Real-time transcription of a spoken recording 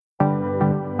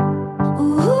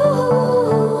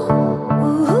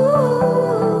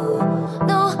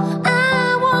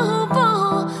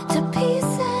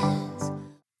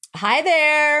Hi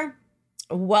there.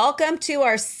 Welcome to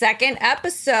our second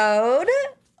episode.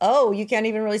 Oh, you can't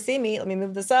even really see me. Let me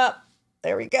move this up.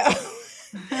 There we go.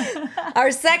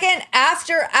 Our second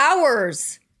After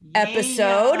Hours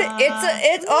episode.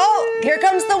 Here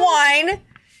comes the wine.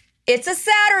 It's a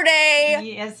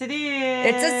Saturday. Yes, it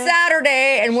is. It's a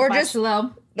Saturday, and we're just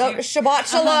Shalom. Shabbat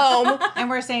Shalom. And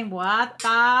we're saying, what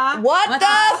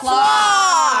the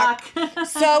flock?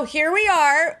 So here we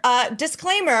are.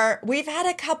 Disclaimer: we've had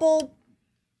a couple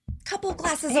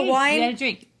glasses of wine. You gotta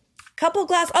drink. Couple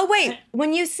glass. Oh wait,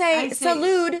 when you say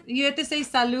salud, you have to say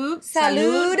salud.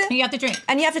 Salud. You have to drink.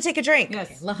 And you have to take a drink.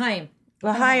 Yes. L'chaim.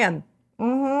 L'chaim.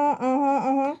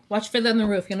 Watch for them on the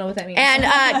roof. You know what that means. And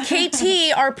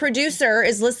KT, our producer,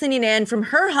 is listening in from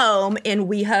her home in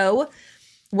WeHo,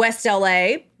 West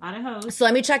LA. Not a host. So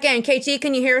let me check in. KT,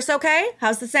 can you hear us okay?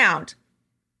 How's the sound?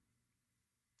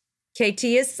 KT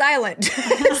is silent.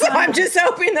 So I'm just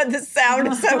hoping that the sound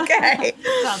is okay.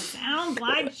 That sounds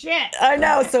like shit. I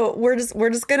know. So we're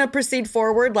just gonna proceed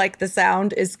forward like the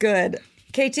sound is good.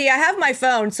 KT, I have my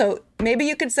phone, so maybe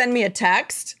you could send me a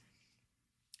text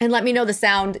and let me know the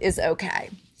sound is okay.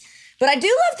 But I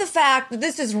do love the fact that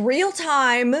this is real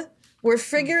time. We're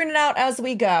figuring it out as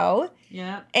we go.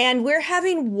 Yeah. And we're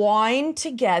having wine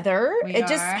together. It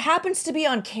just are. happens to be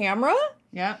on camera.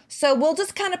 Yep. So we'll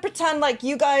just kind of pretend like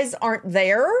you guys aren't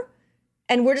there.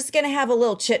 And we're just going to have a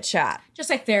little chit chat. Just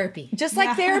like therapy. Just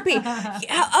like therapy.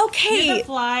 Yeah, okay. You're the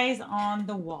flies on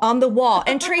the wall. On the wall.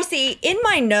 And Tracy, in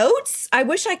my notes, I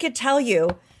wish I could tell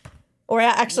you, or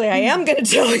actually I am going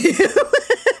to tell you.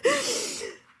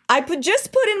 I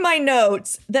just put in my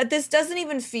notes that this doesn't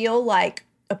even feel like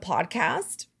a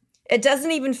podcast. It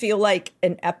doesn't even feel like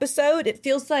an episode. It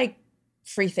feels like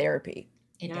free therapy.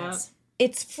 It does.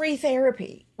 It's free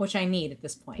therapy. Which I need at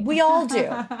this point. We all do.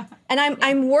 And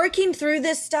I'm working through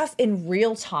this stuff in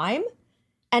real time,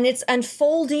 and it's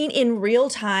unfolding in real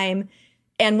time,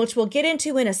 and which we'll get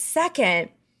into in a second.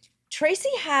 Tracy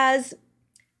has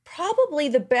probably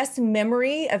the best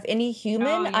memory of any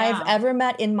human I've ever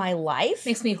met in my life.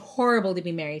 Makes me horrible to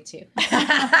be married to.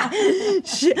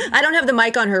 I don't have the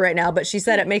mic on her right now, but she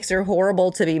said it makes her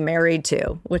horrible to be married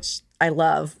to, which I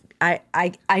love.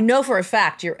 I know for a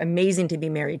fact you're amazing to be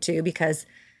married to because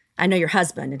I know your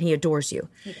husband and he adores you.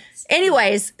 He does.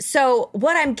 Anyways, so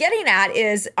what I'm getting at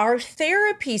is our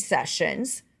therapy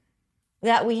sessions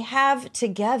that we have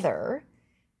together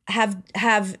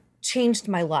have changed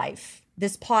my life.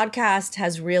 This podcast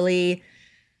has really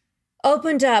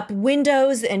opened up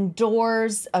windows and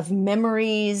doors of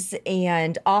memories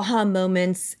and aha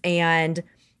moments and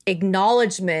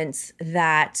acknowledgments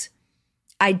that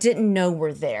I didn't know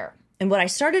were there. And what I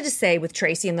started to say with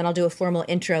Tracy, and then I'll do a formal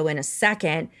intro in a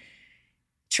second,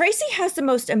 Tracy has the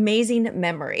most amazing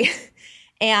memory.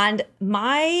 And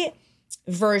my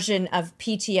version of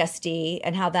PTSD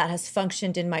and how that has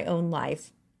functioned in my own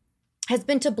life has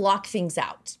been to block things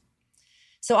out.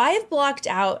 So I have blocked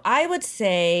out, I would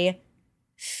say,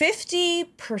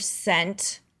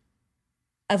 50%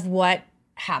 of what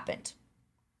happened.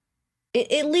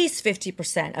 At least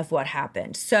 50% of what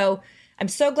happened. So I'm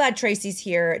so glad Tracy's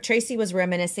here. Tracy was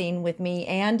reminiscing with me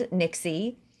and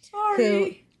Nixie.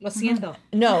 Sorry. Lo siento.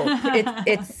 No,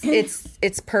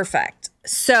 it's perfect.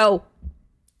 So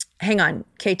hang on.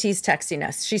 KT's texting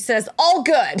us. She says, all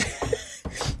good.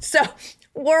 So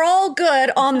we're all good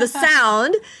on the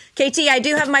sound. KT, I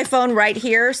do have my phone right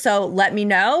here. So let me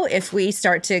know if we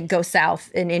start to go south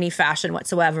in any fashion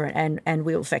whatsoever, and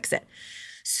we will fix it.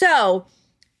 So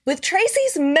with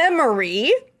Tracy's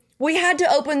memory, we had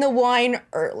to open the wine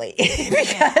early.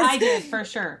 Yeah, I did, for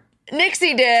sure.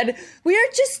 Nixie did.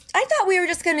 I thought we were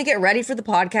just going to get ready for the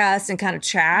podcast and kind of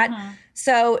chat. Mm-hmm.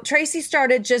 So Tracy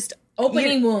started just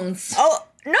Opening wounds. Oh,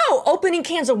 no, opening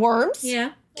cans of worms.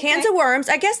 Yeah. Cans of worms.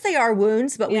 I guess they are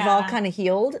wounds, but we've all kind of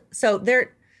healed. So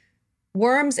they're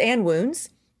worms and wounds.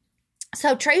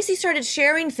 So Tracy started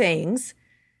sharing things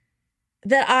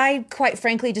that I, quite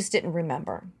frankly, just didn't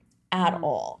remember at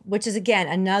all, which is, again,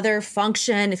 another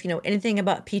function. If you know anything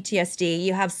about PTSD,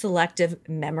 you have selective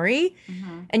memory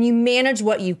and you manage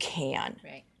what you can,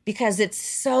 Right. because it's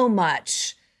so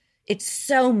much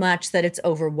that it's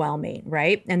overwhelming,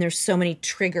 right? And there's so many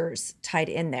triggers tied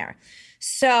in there.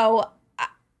 So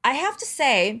I have to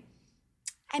say,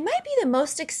 I might be the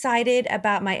most excited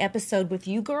about my episode with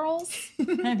you girls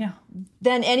I know.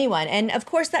 than anyone. And of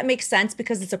course that makes sense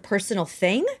because it's a personal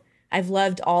thing. I've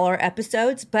loved all our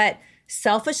episodes, but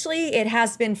selfishly, it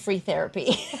has been free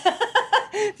therapy.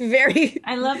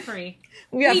 I love free.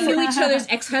 We knew each other's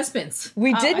ex-husbands.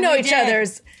 We did know we each did.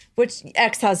 other's, which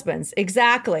ex-husbands,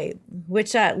 exactly,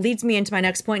 which leads me into my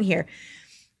next point here.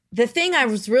 the thing I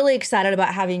was really excited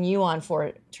about having you on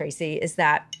for, Tracy, is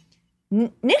that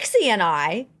Nixie and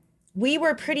I, we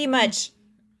were pretty much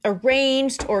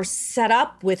arranged or set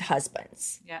up with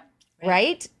husbands. Yeah.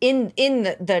 Right? In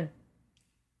the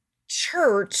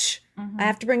church, I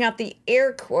have to bring out the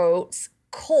air quotes,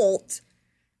 cult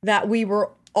that we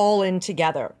were all in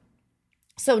together.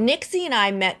 So Nixie and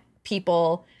I met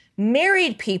people,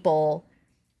 married people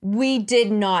we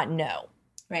did not know.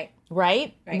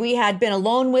 Right? We had been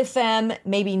alone with them,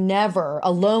 maybe never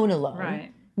alone.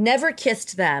 Right. Never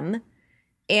kissed them,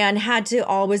 and had to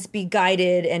always be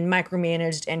guided and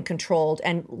micromanaged and controlled.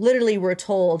 And literally were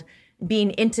told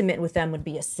being intimate with them would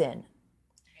be a sin.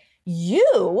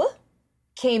 You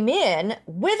came in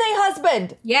with a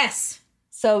husband. Yes.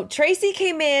 So Tracy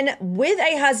came in with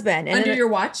a husband. And Under your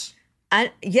watch?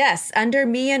 Yes, under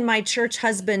me and my church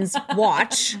husband's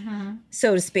watch,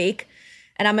 so to speak.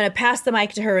 And I'm going to pass the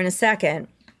mic to her in a second.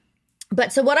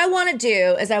 But so what I want to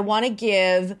do is I want to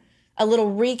give a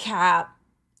little recap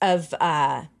of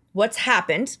what's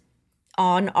happened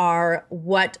on our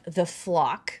What the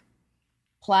Flock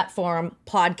platform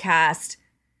podcast.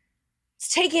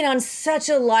 It's taking on such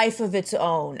a life of its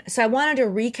own. So I wanted to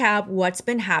recap what's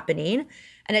been happening.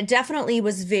 And it definitely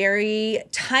was very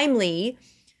timely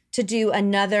to do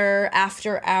another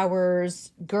after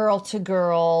hours girl to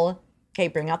girl. Okay,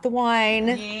 bring out the wine.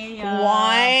 Yeah.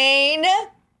 Wine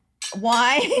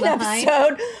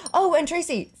episode. Oh, and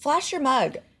Tracy, flash your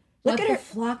mug. Look What at the her.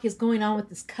 flock is going on with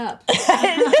this cup?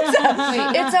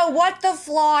 It's a What the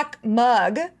Flock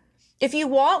mug. If you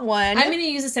want one, I'm going to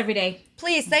use this every day.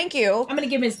 please, thank you. I'm going to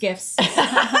give him as gifts.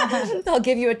 They'll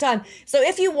give you a ton. So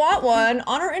if you want one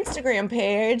on our Instagram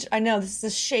page, I know this is a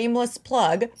shameless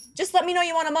plug, just let me know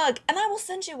you want a mug and I will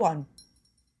send you one.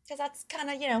 Because that's kind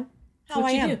of, how What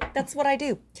I you am. do. That's what I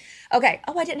do. Okay.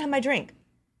 Oh, I didn't have my drink.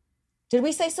 Did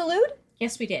we say salute?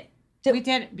 Yes, we did. We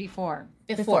did it before.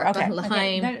 Before, okay.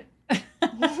 L'chaim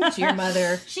No, to your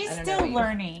mother. she's I don't still know you.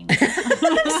 learning.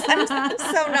 I'm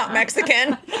so not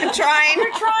Mexican. I'm trying.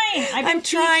 You're trying. I'm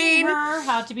trying. teaching her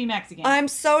how to be Mexican. I'm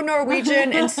so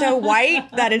Norwegian and so white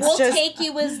that it's We'll just take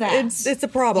you as that. it's a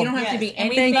problem. You don't have to be and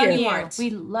we anything love you you. want. We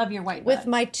love your white with blood.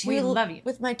 my two We love you.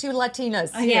 with my two Latinas.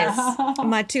 Yes.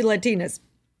 My two Latinas.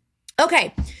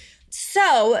 Okay.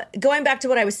 So going back to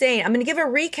what I was saying, I'm gonna give a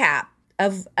recap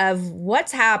of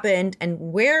what's happened and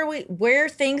where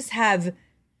things have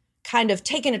kind of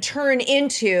taken a turn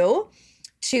into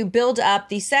to build up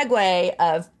the segue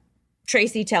of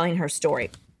Tracy telling her story.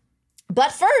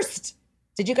 But first,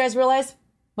 did you guys realize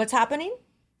what's happening?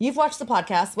 You've watched the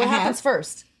podcast. What I have. happens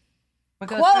first? What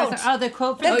goes Quote. first? Oh, the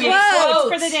quote for The the day. quote.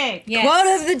 Quotes for the day. Yes.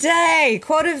 Quote of the day.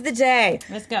 Quote of the day.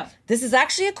 Let's go. This is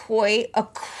actually a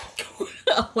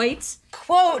Wait.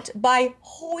 quote by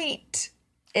Hoyt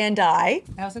and I,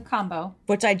 That was a combo.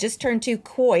 which I just turned to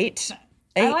Coit.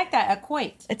 I like that. A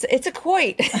quote. It's a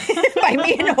quote by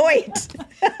me and Hoyt.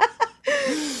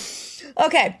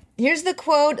 Okay, here's the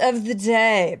quote of the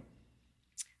day.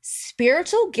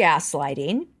 Spiritual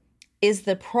gaslighting is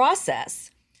the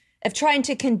process of trying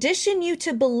to condition you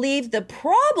to believe the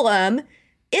problem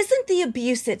isn't the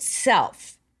abuse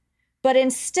itself, but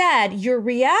instead your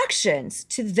reactions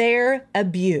to their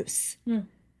abuse,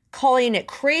 calling it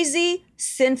crazy,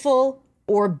 sinful,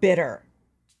 or bitter.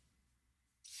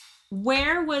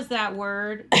 Where was that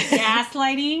word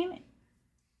gaslighting?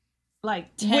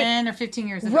 Like 10 or 15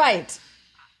 years ago. Right.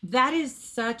 That is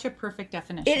such a perfect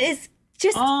definition. It is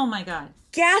just Oh my God.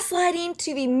 gaslighting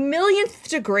to the millionth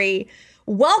degree.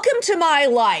 Welcome to my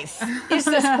life is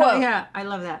this quote. Yeah, I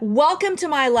love that. Welcome to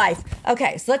my life.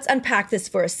 Okay, so let's unpack this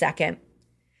for a second.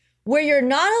 Where you're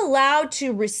not allowed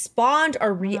to respond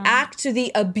or react to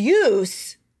the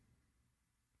abuse,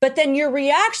 but then your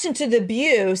reaction to the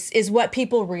abuse is what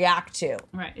people react to.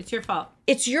 Right. It's your fault.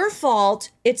 It's your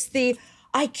fault. It's the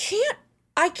I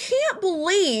can't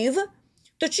believe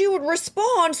that you would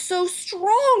respond so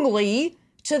strongly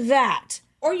to that.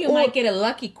 Or you might get a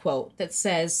lucky quote that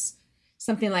says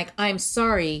something like, I'm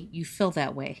sorry you feel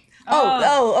that way.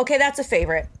 Okay, that's a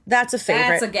favorite. That's a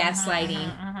favorite. That's a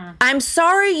gaslighting. I'm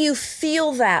sorry you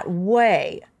feel that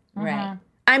way. Right.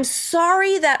 I'm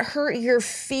sorry that hurt your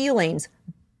feelings.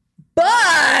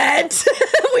 But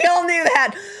we all knew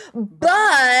that.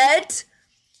 But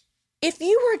if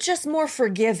you were just more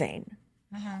forgiving,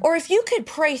 or if you could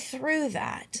pray through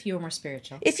that, If you were more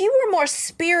spiritual. if you were more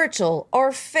spiritual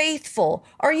or faithful,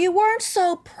 or you weren't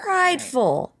so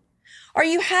prideful, or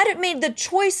you hadn't made the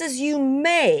choices you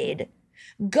made,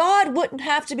 God wouldn't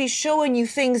have to be showing you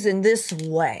things in this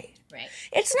way. Right.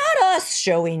 It's not us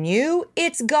showing you,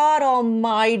 it's God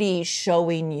Almighty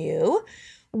showing you.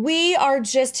 We are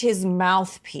just his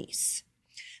mouthpiece.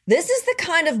 This is the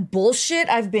kind of bullshit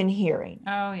I've been hearing.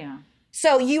 Oh, yeah.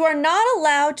 So you are not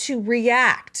allowed to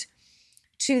react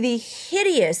to the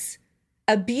hideous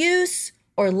abuse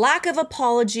or lack of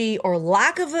apology or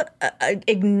lack of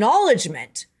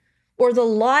acknowledgement or the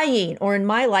lying, or in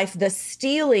my life, the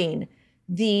stealing,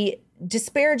 the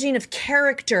disparaging of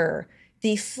character,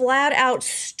 the flat out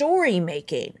story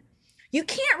making. You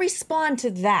can't respond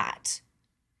to that.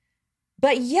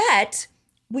 But yet,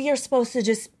 we are supposed to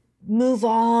just move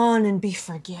on and be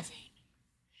forgiving.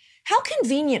 How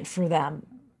convenient for them.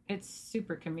 It's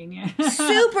super convenient.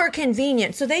 Super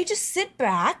convenient. So they just sit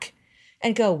back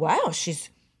and go, wow, she's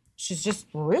just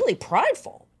really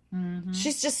prideful. Mm-hmm.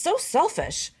 She's just so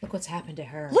selfish. Look what's happened to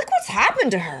her. Look what's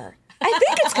happened to her. I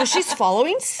think it's because she's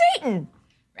following Satan.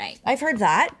 Right. I've heard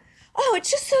that. Oh, it's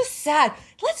just so sad.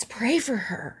 Let's pray for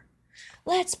her.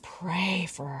 Let's pray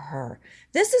for her.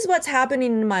 This is what's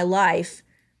happening in my life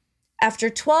after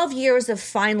 12 years of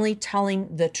finally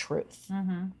telling the truth.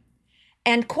 Mm-hmm.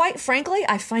 And quite frankly,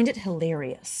 I find it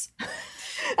hilarious.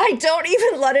 I don't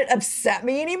even let it upset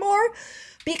me anymore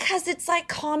because it's like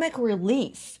comic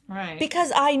relief. Right.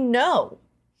 Because I know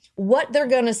what they're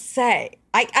going to say.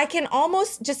 I can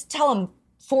almost just tell them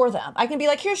for them. I can be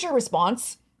like, here's your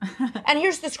response. And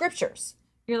here's the scriptures.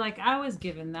 You're like, I was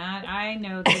given that. I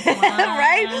know this one.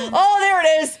 Right? Oh, there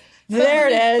it is. There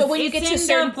it is. But when you get to a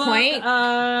certain point.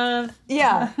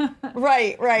 Yeah.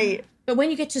 Right. But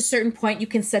when you get to a certain point, you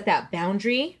can set that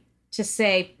boundary to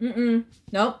say,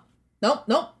 nope,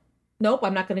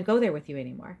 I'm not going to go there with you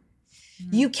anymore.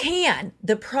 You can.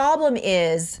 The problem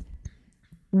is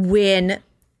when,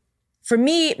 for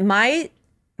me,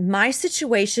 my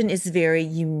situation is very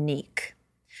unique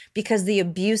because the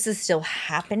abuse is still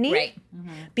happening. Right. Mm-hmm.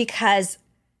 Because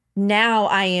now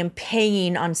I am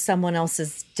paying on someone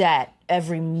else's debt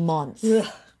every month. Ugh.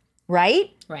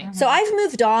 Right? Right. Mm-hmm. So I've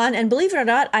moved on, and believe it or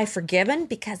not, I've forgiven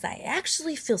because I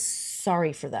actually feel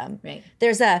sorry for them. Right.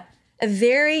 There's a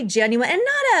very genuine, and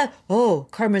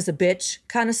not karma's a bitch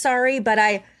kind of sorry, but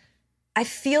I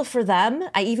feel for them.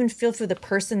 I even feel for the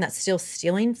person that's still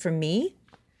stealing from me.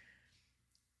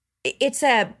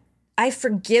 I've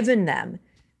forgiven them.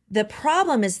 The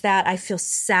problem is that I feel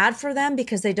sad for them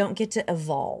because they don't get to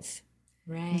evolve.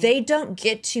 Right. They don't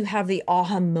get to have the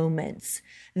aha moments.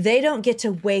 They don't get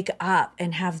to wake up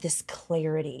and have this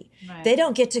clarity. Right. They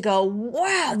don't get to go,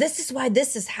 wow, this is why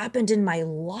this has happened in my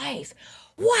life.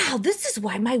 Wow, this is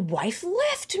why my wife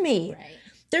left me. Right.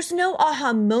 There's no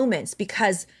aha moments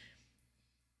because,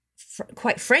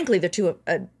 quite frankly, they're too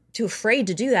afraid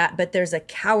to do that. But there's a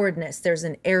cowardness. There's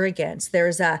an arrogance.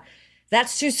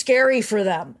 That's too scary for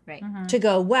them to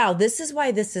go, wow, this is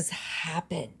why this has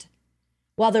happened.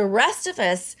 While the rest of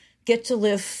us get to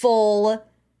live full,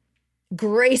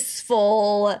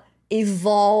 graceful,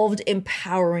 evolved,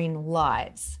 empowering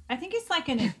lives. I think it's like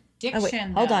an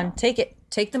addiction. Hold on. Take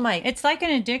the mic. It's like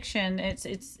an addiction.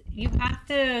 It's you have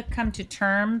to come to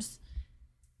terms,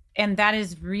 and that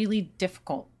is really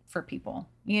difficult for people,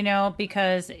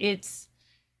 because it's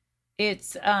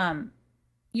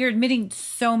you're admitting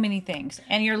so many things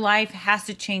and your life has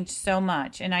to change so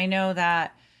much. And I know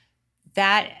that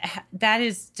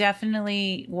is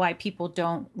definitely why people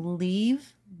don't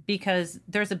leave, because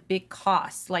there's a big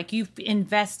cost. Like you've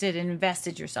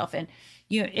invested yourself in,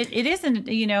 it isn't,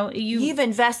 you've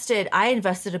invested, I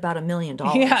invested about $1 million.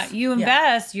 Yeah. You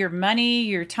invest your money,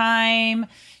 your time,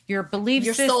 your belief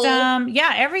system. Soul.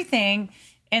 Yeah. Everything.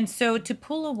 And so to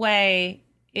pull away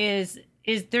is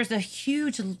there's a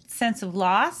huge sense of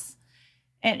loss,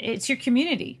 and it's your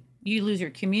community. You lose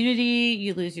your community,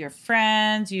 you lose your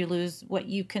friends, you lose what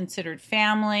you considered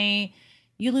family.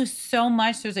 You lose so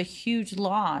much. There's a huge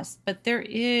loss, but there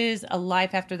is a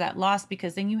life after that loss,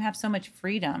 because then you have so much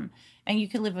freedom and you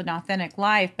can live an authentic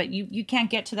life, but you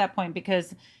can't get to that point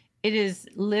because it is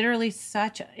literally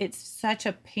such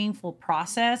a painful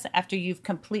process after you've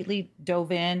completely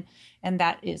dove in, and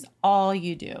that is all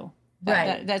you do.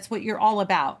 Right. That's what you're all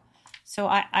about. So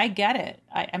I get it.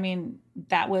 I mean,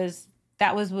 that was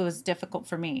what was difficult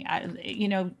for me.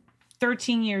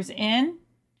 13 years in,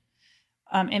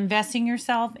 investing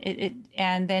yourself,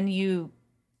 and then you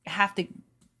have to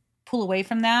pull away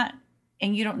from that,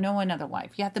 and you don't know another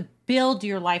life. You have to build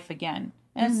your life again.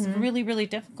 And it's really, really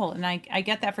difficult. And I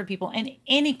get that for people in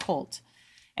any cult.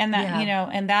 And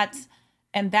that,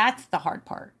 and that's the hard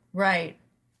part. Right.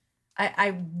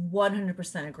 I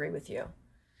 100% agree with you.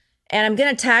 And I'm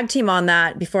going to tag team on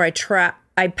that before I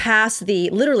pass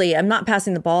I'm not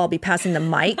passing the ball, I'll be passing the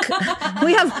mic.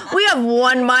 we have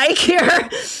one mic here.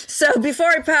 So before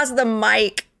I pass the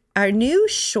mic, our new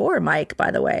Shure mic, by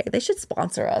the way, they should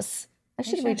sponsor us. I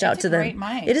should reach out to them.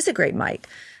 It is a great mic.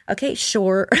 Okay,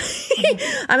 sure.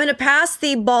 I'm going to pass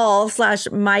the ball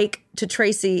 / mic to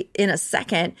Tracy in a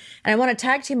second. And I want to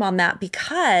tag team on that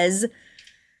because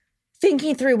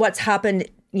thinking through what's happened,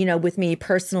 with me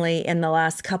personally in the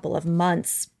last couple of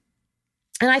months.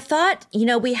 And I thought,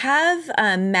 we have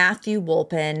Matthew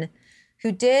Wolpin,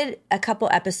 who did a couple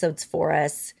episodes for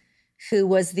us, who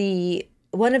was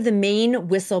one of the main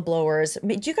whistleblowers.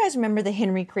 Do you guys remember the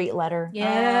Henry Crete letter?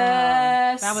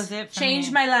 Yes. That was it.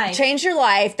 Changed my life. Changed your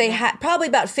life. They had probably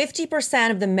about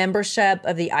 50% of the membership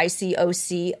of the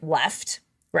ICOC left,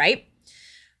 right?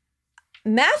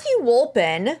 Matthew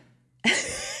Wolpin,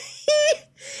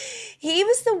 he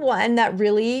was the one that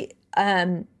really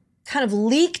kind of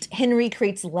leaked Henry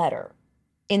Crete's letter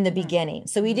in the beginning.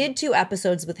 So we did 2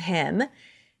 episodes with him.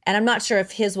 And I'm not sure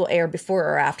if his will air before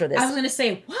or after this. I was going to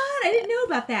say, what? I didn't know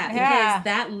about that. Yeah. Because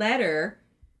that letter...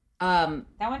 that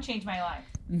one changed my life.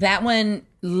 That one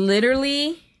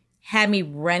literally had me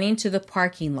running to the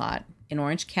parking lot in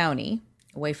Orange County,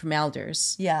 away from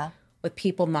Elders. Yeah. With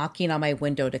people knocking on my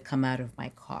window to come out of my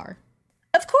car.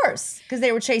 Of course, because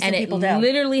they were chasing people down. And it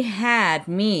literally had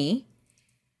me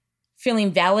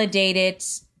feeling validated,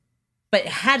 but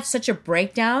had such a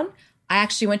breakdown. I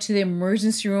actually went to the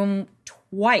emergency room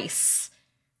twice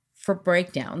for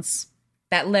breakdowns.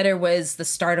 That letter was the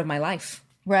start of my life.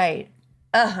 Right.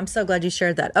 I'm so glad you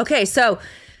shared that. Okay, so,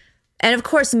 and of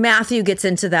course, Matthew gets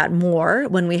into that more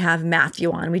when we have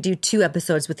Matthew on. We do 2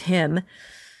 episodes with him.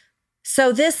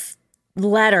 So this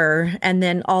letter and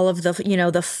then all of the,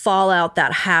 the fallout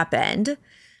that happened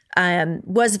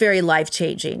was very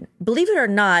life-changing. Believe it or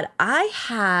not,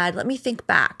 let me think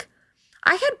back.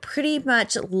 I had pretty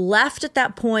much left at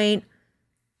that point.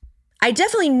 I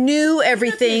definitely knew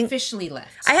everything. Officially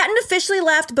left. I hadn't officially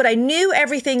left, but I knew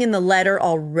everything in the letter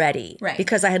already. Right.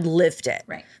 Because I had lived it.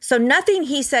 Right. So nothing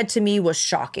he said to me was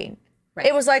shocking. Right.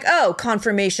 It was like, oh,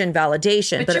 confirmation,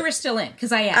 validation. But you were still in,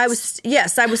 because I asked.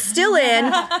 I was still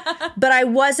in, but I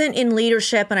wasn't in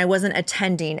leadership and I wasn't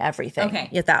attending everything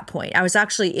at that point. I was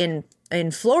actually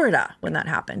in Florida when that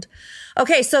happened.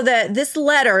 Okay, so this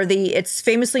letter, it's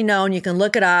famously known, you can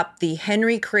look it up, the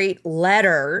Henry Crete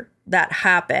letter that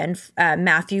happened,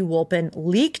 Matthew Wolpin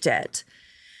leaked it.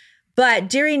 But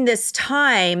during this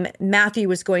time, Matthew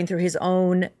was going through his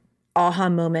own aha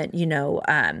moment,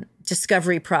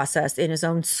 discovery process in his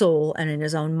own soul and in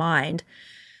his own mind.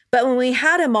 But when we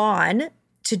had him on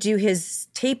to do his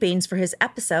tapings for his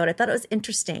episode, I thought it was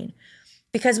interesting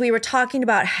because we were talking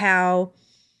about how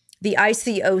the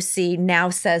ICOC now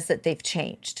says that they've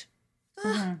changed.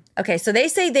 Mm-hmm. Okay, so they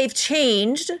say they've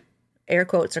changed, air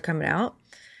quotes are coming out.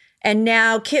 And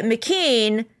now Kip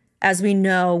McKean, as we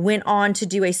know, went on to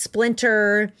do a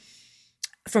splinter,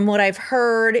 from what I've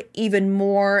heard, even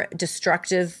more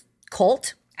destructive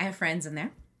cult. I have friends in there.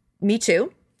 Me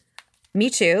too.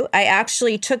 I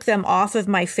actually took them off of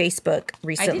my Facebook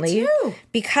recently. I did too.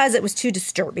 Because it was too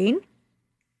disturbing.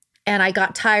 And I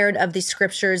got tired of the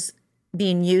scriptures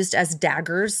being used as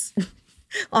daggers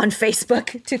on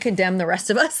Facebook to condemn the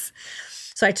rest of us.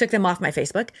 So I took them off my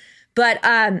Facebook. But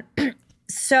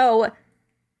so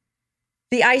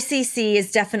the ICC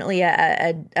is definitely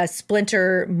a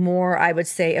splinter, more, I would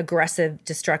say, aggressive,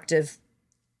 destructive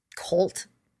cult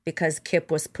because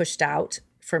Kip was pushed out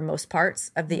for most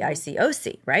parts of the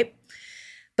ICOC, right?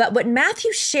 But what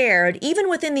Matthew shared, even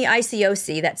within the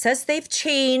ICOC, that says they've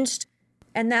changed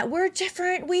and that we're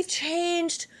different, we've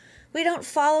changed, we don't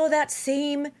follow that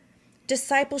same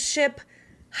discipleship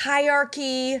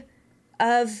hierarchy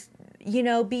of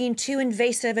being too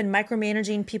invasive and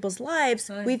micromanaging people's lives.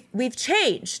 Right. We've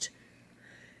changed.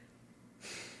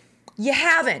 You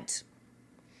haven't.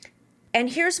 And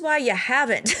here's why you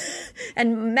haven't.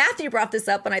 And Matthew brought this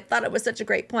up, and I thought it was such a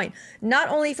great point. Not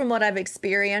only from what I've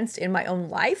experienced in my own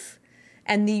life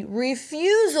and the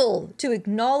refusal to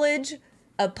acknowledge,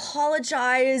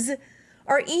 apologize,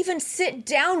 or even sit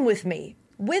down with me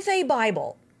with a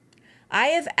Bible. I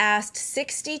have asked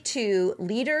 62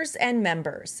 leaders and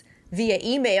members via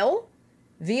email,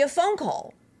 via phone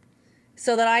call,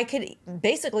 so that I could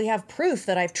basically have proof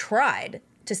that I've tried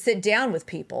to sit down with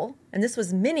people. And this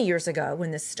was many years ago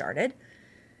when this started.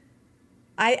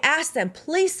 I asked them,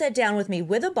 please sit down with me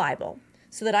with a Bible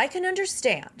so that I can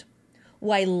understand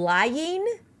why lying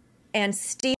and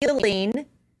stealing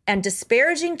and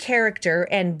disparaging character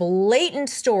and blatant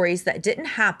stories that didn't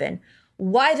happen,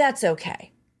 why that's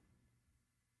okay.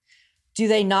 Do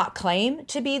they not claim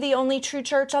to be the only true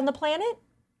church on the planet?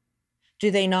 Do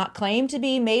they not claim to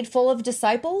be made full of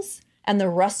disciples and the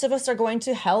rest of us are going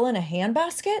to hell in a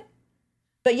handbasket?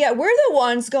 But yet we're the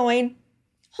ones going,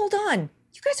 hold on,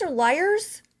 you guys are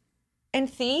liars and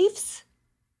thieves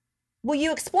Will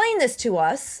you explain this to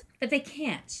us? But they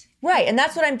can't. Right. And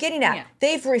that's what I'm getting at. Yeah.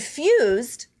 They've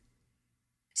refused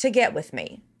to get with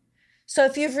me. So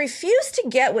if you've refused to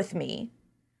get with me,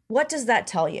 what does that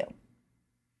tell you?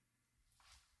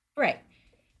 Right.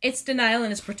 It's denial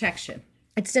and it's protection.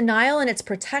 It's denial and it's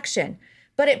protection.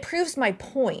 But it proves my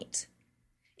point.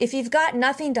 If you've got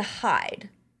nothing to hide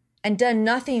and done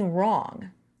nothing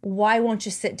wrong, why won't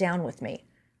you sit down with me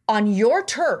on your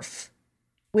turf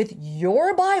with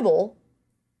your Bible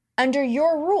under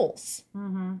your rules?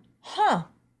 Mm-hmm. Huh.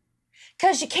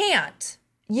 Because you can't.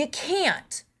 You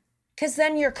can't. Because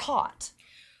then you're caught.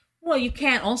 Well, you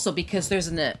can't also because there's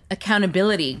an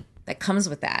accountability that comes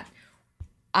with that.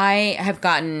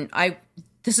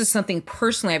 This is something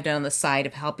personally I've done on the side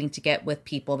of helping to get with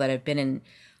people that have been in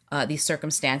these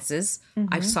circumstances.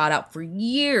 Mm-hmm. I've sought out for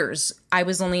years. I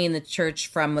was only in the church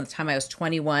from the time I was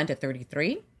 21 to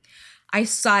 33. I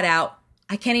sought out,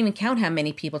 I can't even count how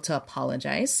many people to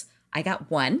apologize. I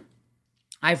got one.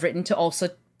 I've written to also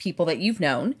people that you've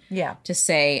known. Yeah. To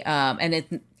say,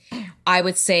 I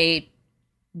would say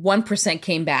 1%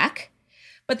 came back.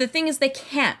 But the thing is they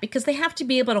can't because they have to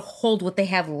be able to hold what they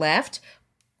have left.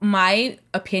 My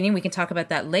opinion, we can talk about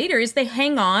that later, is they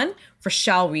hang on for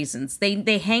shell reasons.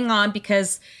 They hang on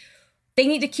because they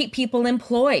need to keep people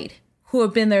employed who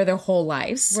have been there their whole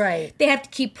lives. Right. They have to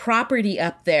keep property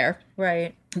up there.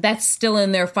 Right. That's still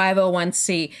in their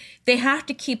 501c. They have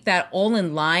to keep that all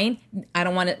in line. I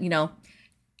don't want to,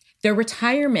 their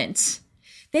retirement.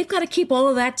 They've got to keep all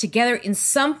of that together in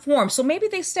some form. So maybe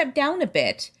they step down a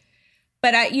bit.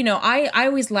 But I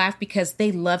always laugh because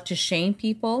they love to shame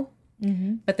people,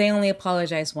 but they only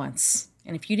apologize once.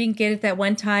 And if you didn't get it that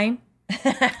one time,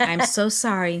 I'm so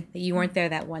sorry that you weren't there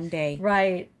that one day.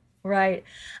 Right. Right.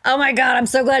 Oh my God, I'm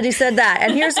so glad you said that.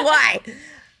 And here's why.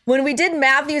 When we did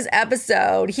Matthew's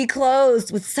episode, he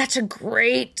closed with such a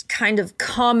great kind of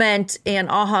comment and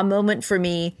aha moment for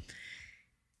me.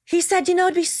 He said,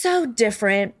 it'd be so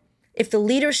different if the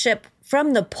leadership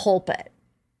from the pulpit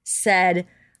said,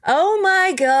 oh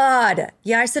my God.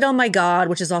 Yeah, I said, oh my God,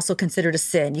 which is also considered a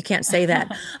sin. You can't say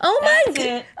that. Oh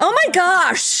my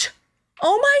gosh.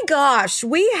 Oh my gosh.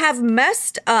 We have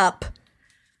messed up.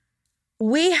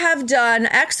 We have done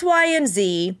X, Y, and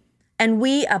Z, and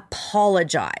we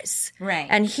apologize. Right.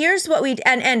 And here's what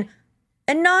and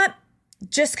not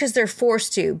just because they're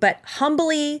forced to, but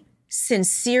humbly,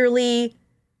 sincerely,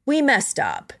 we messed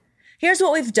up. Here's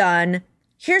what we've done.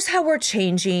 Here's how we're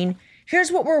changing.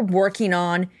 Here's what we're working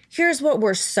on. Here's what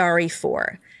we're sorry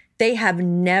for. They have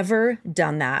never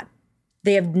done that.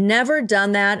 They have never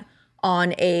done that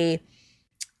on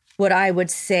what I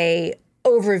would say,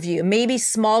 overview. Maybe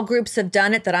small groups have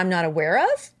done it that I'm not aware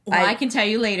of. Well, I can tell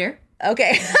you later.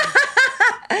 Okay.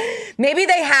 Maybe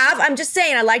they have. I'm just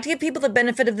saying, I like to give people the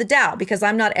benefit of the doubt because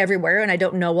I'm not everywhere and I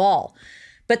don't know all.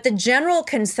 But the general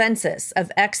consensus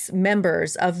of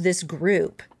ex-members of this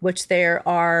group, which there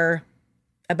are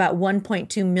about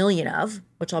 1.2 million of,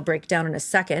 which I'll break down in a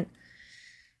second,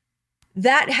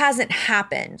 that hasn't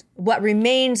happened. What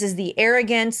remains is the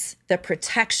arrogance, the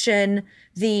protection,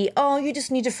 you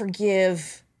just need to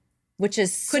forgive, which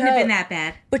is couldn't have been that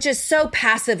bad. Which is so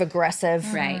passive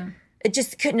aggressive. Right. It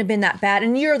just couldn't have been that bad.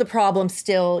 And you're the problem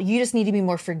still. You just need to be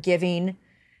more forgiving.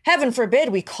 Heaven forbid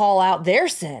we call out their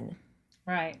sin.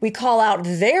 Right. We call out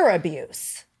their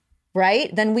abuse,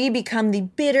 right? Then we become the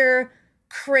bitter,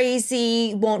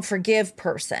 crazy, won't forgive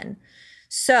person.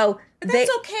 So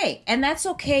that's okay. And that's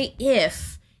okay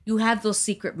if you have those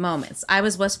secret moments. I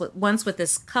was once with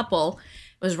this couple.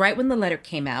 It was right when the letter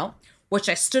came out, which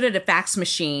I stood at a fax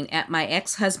machine at my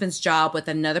ex-husband's job with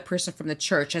another person from the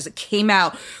church. As it came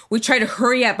out, we tried to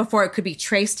hurry up before it could be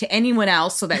traced to anyone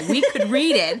else so that we could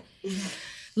read it.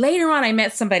 Later on, I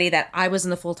met somebody that I was in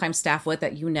the full-time staff with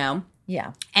that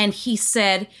Yeah. And he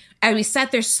said, as we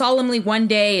sat there solemnly one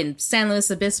day in San Luis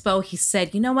Obispo, he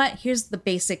said, you know what? Here's the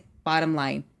basic bottom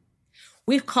line.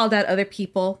 We've called out other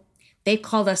people. They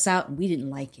called us out and we didn't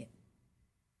like it.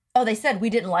 Oh, they said we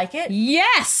didn't like it?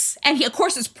 Yes. And he, of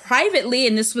course, it's privately.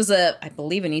 And this was I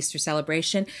believe, an Easter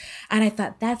celebration. And I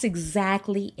thought, that's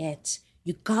exactly it.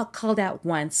 You got called out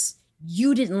once.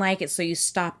 You didn't like it, so you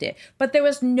stopped it. But there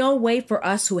was no way for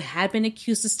us who had been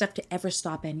accused of stuff to ever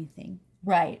stop anything.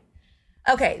 Right.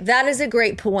 Okay, that is a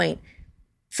great point.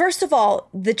 First of all,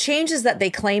 the changes that they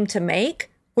claim to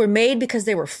make were made because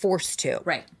they were forced to.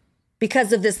 Right.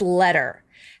 Because of this letter.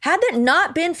 Had it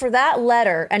not been for that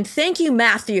letter, and thank you,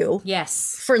 Matthew.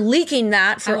 Yes. For leaking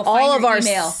that for all of our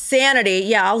email. Sanity.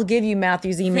 Yeah, I'll give you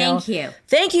Matthew's email. Thank you.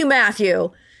 Thank you,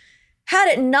 Matthew. Had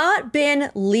it not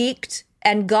been leaked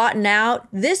and gotten out,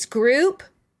 this group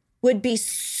would be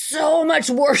so much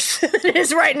worse than it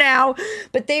is right now,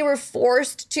 but they were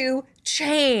forced to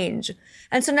change.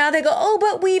 And so now they go, oh,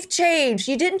 but we've changed.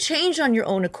 You didn't change on your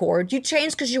own accord. You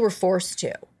changed because you were forced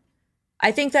to.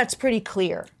 I think that's pretty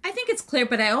clear. I think it's clear,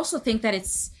 but I also think that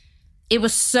it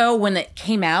was so, when it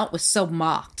came out, was so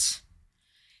mocked.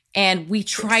 And we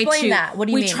tried Explain that. What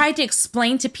do you mean? We tried to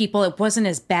explain to people it wasn't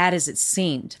as bad as it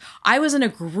seemed. I was in a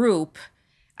group,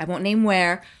 I won't name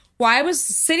where I was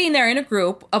sitting there in a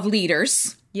group of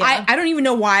leaders. Yeah. I don't even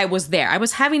know why I was there. I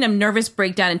was having a nervous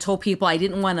breakdown and told people I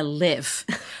didn't want to live.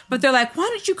 But they're like, why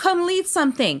don't you come lead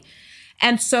something?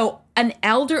 And so an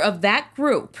elder of that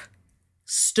group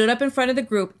stood up in front of the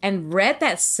group and read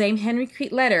that same Henry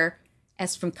Crete letter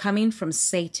as coming from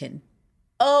Satan.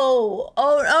 No.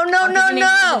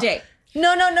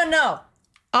 No.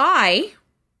 I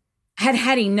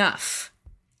had enough.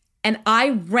 And I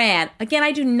ran. Again,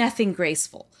 I do nothing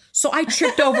graceful. So I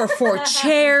tripped over 4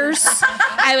 chairs.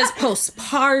 I was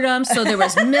postpartum, so there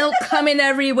was milk coming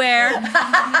everywhere.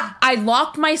 I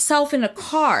locked myself in a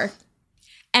car,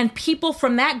 and people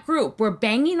from that group were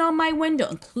banging on my window,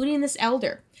 including this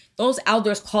elder. Those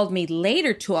elders called me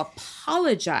later to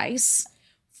apologize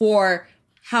for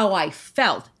how I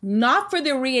felt, not for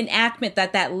the reenactment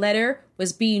that letter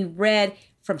was being read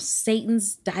from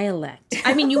Satan's dialect.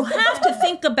 I mean, you have to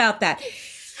think about that.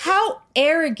 How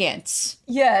arrogant.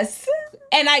 Yes.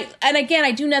 And again,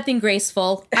 I do nothing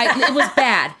graceful. It was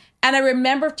bad. And I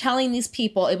remember telling these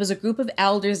people, it was a group of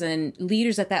elders and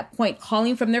leaders at that point,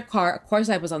 calling from their car. Of course,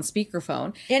 I was on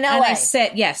speakerphone. In LA. And I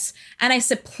said, yes. And I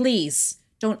said, please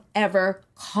don't ever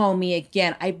call me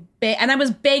again. And I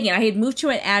was begging. I had moved to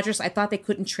an address I thought they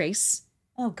couldn't trace.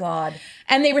 Oh, God.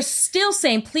 And they were still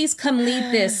saying, please come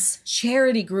lead this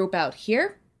charity group out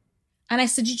here. And I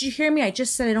said, did you hear me? I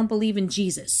just said I don't believe in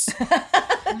Jesus.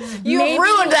 You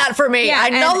ruined that for me. Yeah, I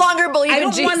no longer believe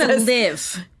in Jesus. I don't want to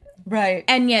live. Right.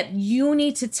 And yet you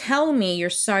need to tell me you're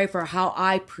sorry for how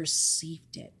I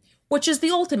perceived it, which is the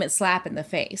ultimate slap in the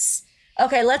face.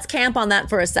 Okay, let's camp on that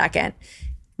for a second.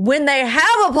 When they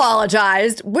have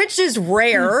apologized, which is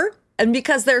rare, and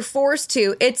because they're forced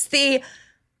to, it's the,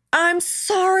 I'm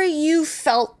sorry you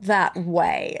felt that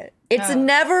way. It's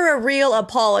never a real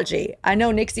apology. I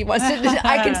know Nixie wants to,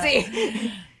 I can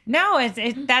see. No,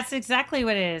 that's exactly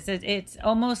what it is. It's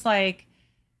almost like,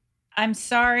 I'm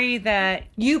sorry that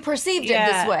you perceived it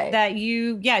this way. That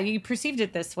you perceived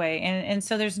it this way. And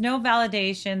so there's no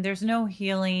validation, there's no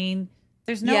healing,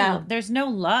 there's no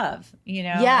love,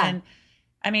 Yeah. And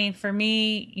I mean, for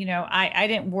me, I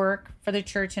didn't work for the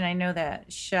church, and I know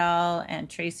that Shell and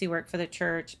Tracy worked for the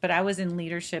church, but I was in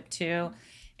leadership too.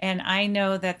 And I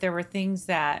know that there were things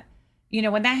that,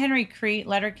 when that Henry Crete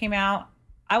letter came out,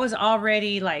 I was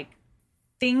already like,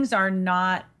 things are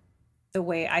not the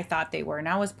way I thought they were. And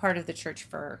I was part of the church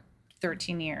for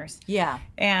 13 years. Yeah.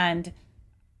 And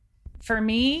for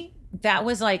me, that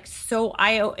was like,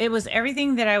 it was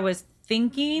everything that I was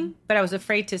thinking, but I was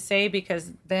afraid to say,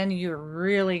 because then you're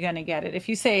really going to get it if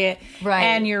you say it. Right.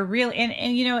 And you're really, and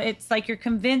it's like you're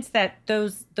convinced that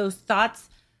those thoughts,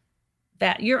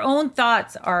 that your own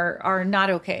thoughts are not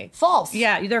okay. False.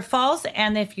 Yeah, they're false.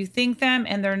 And if you think them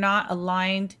and they're not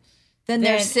aligned, then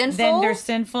they're sinful. Then they're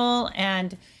sinful.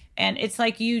 And it's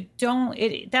like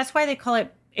that's why they call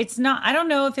it, it's not, I don't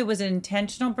know if it was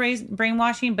intentional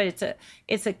brainwashing, but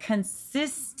it's a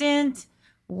consistent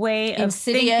way of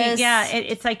thinking. Yeah,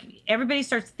 it's like everybody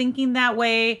starts thinking that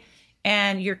way,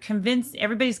 and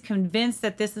everybody's convinced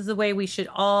that this is the way we should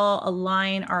all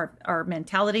align our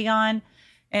mentality on.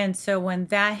 And so when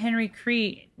that Henry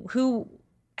Crete, who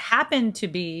happened to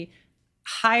be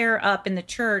higher up in the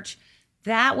church,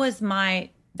 that was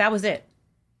it.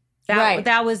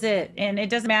 That was it. And it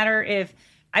doesn't matter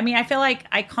I feel like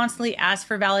I constantly asked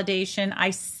for validation. I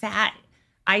sat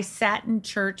in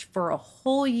church for a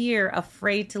whole year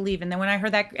afraid to leave. And then when I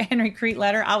heard that Henry Crete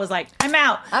letter, I was like, I'm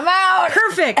out.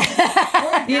 Perfect.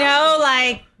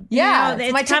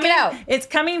 It's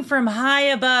coming from high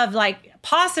above, like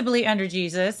possibly under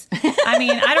Jesus. I mean,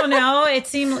 I don't know. It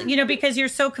seemed, because you're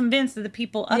so convinced that the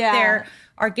people up there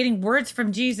are getting words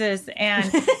from Jesus.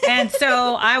 And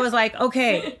so I was like,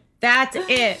 okay, that's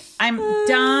it. I'm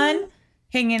done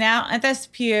hanging out at this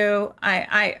pew.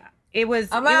 It was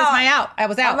my out. I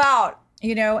was out. I'm out.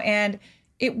 And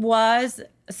it was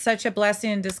such a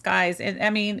blessing in disguise. And I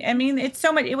mean,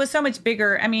 it was so much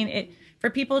bigger. I mean,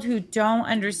 for people who don't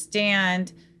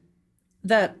understand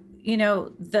the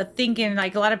thinking,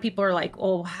 like a lot of people are like,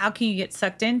 oh, how can you get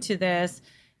sucked into this?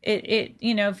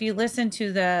 If you listen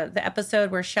to the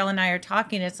episode where Shell and I are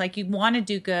talking, it's like, you want to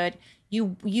do good.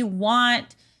 You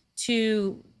want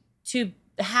to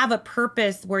have a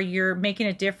purpose where you're making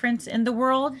a difference in the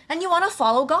world. And you want to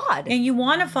follow God. And you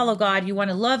want to follow God. You want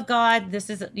to love God. This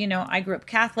is, I grew up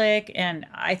Catholic, and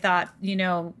I thought,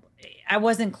 I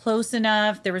wasn't close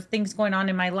enough. There was things going on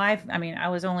in my life. I mean, I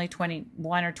was only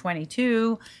 21 or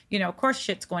 22. Of course,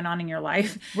 shit's going on in your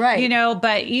life. Right.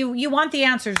 But you want the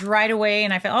answers right away.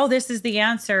 And I felt, this is the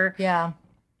answer. Yeah.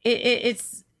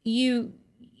 It's you,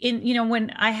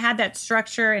 when I had that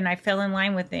structure and I fell in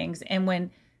line with things, and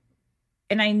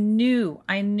I knew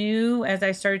as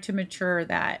I started to mature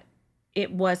that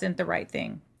it wasn't the right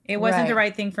thing. It wasn't the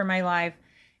right thing for my life.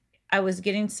 I was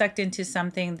getting sucked into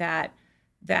something that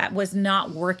was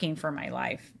not working for my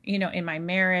life, in my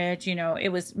marriage.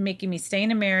 It was making me stay in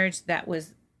a marriage that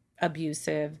was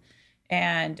abusive.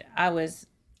 And I was...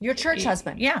 Your church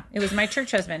husband. Yeah, it was my church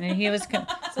husband. And he was...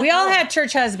 we all had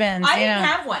church husbands. I didn't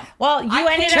have one. Well,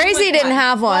 Tracy didn't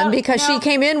have one because she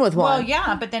came in with one. Well,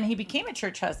 yeah, but then he became a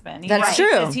church husband. That's true.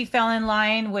 Because he fell in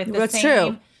line with the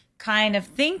same kind of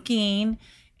thinking.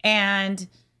 And,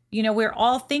 we're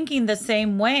all thinking the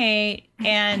same way.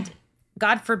 And...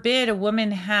 God forbid a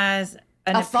woman has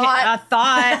a thought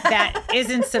that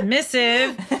isn't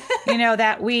submissive,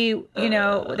 that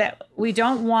we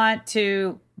don't want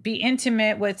to be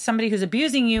intimate with somebody who's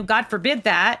abusing you. God forbid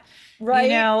that.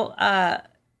 Right.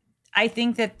 I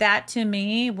think that to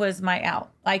me was my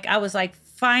out. Like, I was like,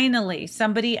 finally,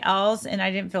 somebody else. And I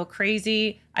didn't feel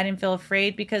crazy. I didn't feel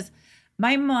afraid because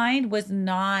my mind was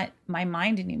not my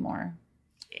mind anymore.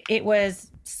 It was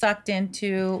sucked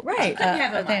into I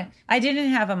didn't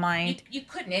have a mind. You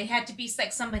couldn't. It had to be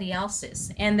like somebody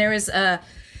else's. And there is a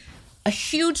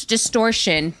huge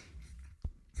distortion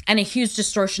of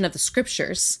the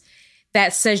scriptures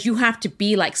that says you have to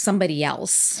be like somebody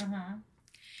else.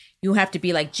 You have to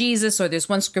be like Jesus, or there's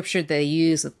one scripture that they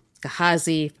use,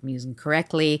 Gehazi, if I'm using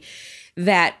correctly,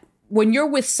 that when you're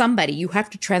with somebody, you have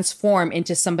to transform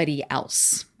into somebody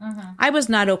else. I was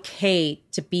not okay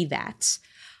to be that.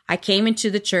 I came into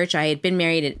the church. I had been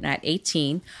married at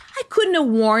 18. I couldn't have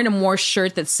worn a more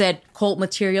shirt that said cult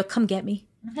material, come get me.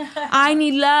 I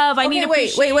need love. I need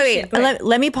appreciation. Wait.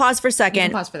 Let me pause for a second. You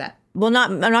can pause for that. Well,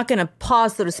 I'm not going to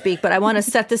pause, so to speak, but I want to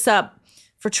set this up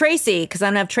for Tracy, because I'm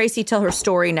going to have Tracy tell her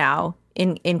story now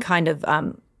in kind of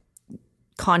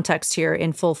context here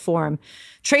in full form.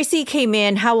 Tracy came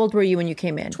in. How old were you when you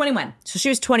came in? 21. So she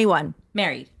was 21.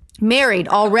 Married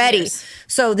already.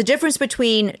 So the difference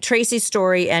between Tracy's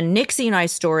story and Nixie and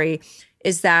I's story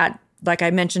is that, like I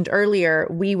mentioned earlier,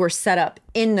 we were set up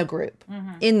in the group,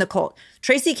 in the cult.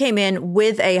 Tracy came in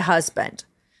with a husband.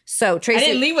 So Tracy... I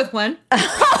didn't leave with one.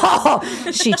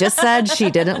 She just said she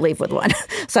didn't leave with one.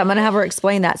 So I'm going to have her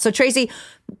explain that. So Tracy,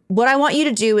 what I want you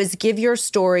to do is give your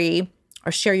story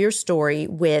or share your story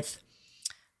with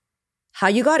how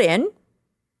you got in,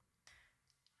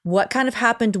 what kind of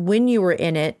happened when you were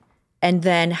in it, and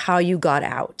then how you got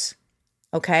out.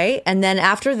 Okay? And then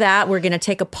after that, we're going to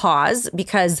take a pause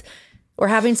because we're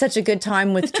having such a good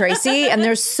time with Tracy and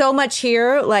there's so much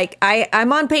here. Like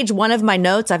I'm on page 1 of my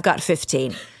notes. I've got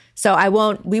 15.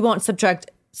 So we won't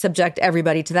subject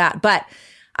everybody to that. But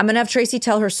I'm going to have Tracy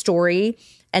tell her story,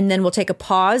 and then we'll take a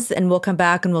pause and we'll come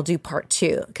back and we'll do part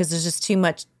 2 because there's just too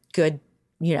much good,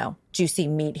 juicy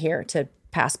meat here to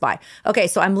pass by. Okay,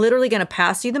 so I'm literally going to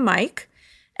pass you the mic,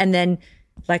 and then,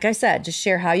 like I said, just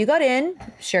share how you got in,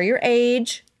 share your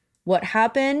age, what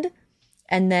happened,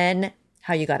 and then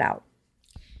how you got out.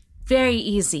 Very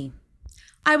easy.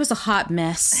 I was a hot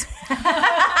mess.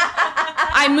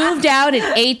 I moved out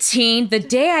at 18, the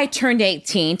day I turned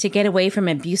 18, to get away from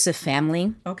an abusive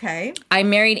family. Okay. I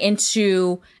married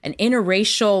into an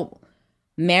interracial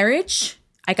marriage.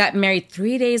 I got married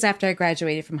 3 days after I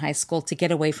graduated from high school to get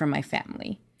away from my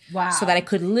family. Wow. So that I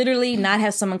could literally not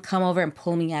have someone come over and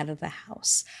pull me out of the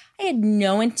house. I had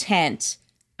no intent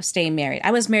of staying married.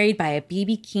 I was married by a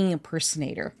B.B. King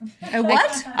impersonator. A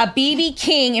what? A B.B.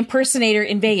 King impersonator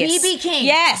in Vegas. B.B. King?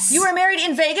 Yes. You were married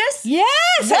in Vegas?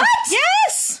 Yes. What?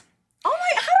 Yes. Oh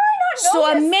my, how do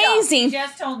I not know So this amazing. You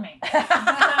just told me.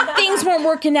 Things weren't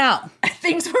working out.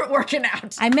 Things weren't working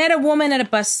out. I met a woman at a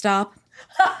bus stop.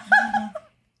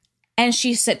 And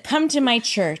she said, come to my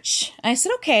church. I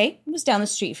said, okay. It was down the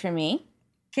street from me.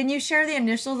 Can you share the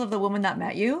initials of the woman that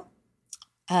met you?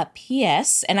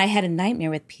 P.S. And I had a nightmare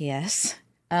with P.S.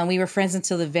 We were friends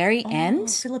until the very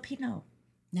end. Filipino.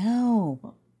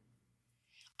 No.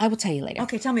 I will tell you later.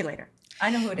 Okay, tell me later. I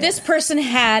know who it is. This person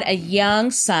had a young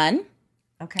son.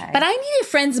 Okay. But I needed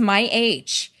friends my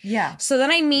age. Yeah. So then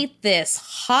I meet this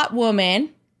hot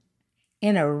woman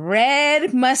in a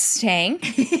red Mustang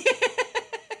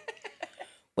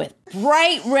with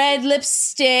bright red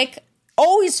lipstick,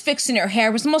 always fixing her hair.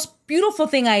 It was the most beautiful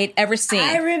thing I had ever seen.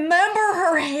 I remember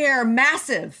her hair,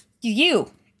 massive.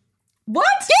 You. What?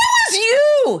 It was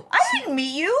you. I didn't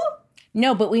meet you.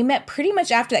 No, but we met pretty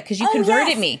much after that because you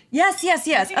converted me. Yes. Did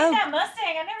you get that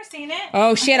Mustang? I've never seen it.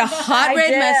 Oh, she had a hot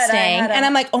red Mustang. And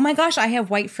I'm like, oh my gosh, I have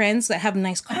white friends that have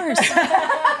nice cars.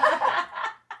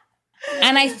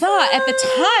 And I thought at the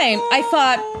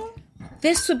time,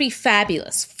 this would be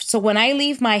fabulous. So when I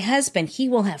leave my husband, he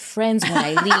will have friends when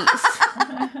I leave.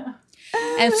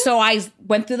 And so I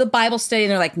went through the Bible study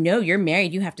and they're like, no, you're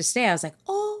married. You have to stay. I was like,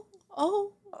 oh,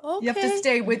 okay. You have to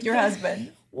stay with your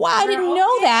husband. Well, I didn't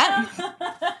know that.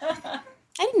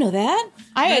 I didn't know that.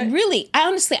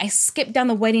 I skipped down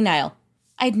the wedding aisle.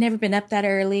 I'd never been up that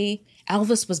early.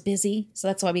 Elvis was busy, so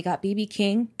that's why we got BB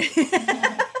King.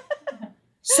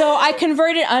 So I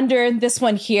converted under this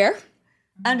one here.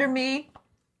 Under me?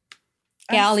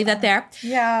 Yeah, I'll leave that there.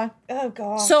 Yeah. Oh,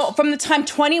 God. So from the time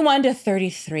 21 to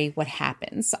 33, what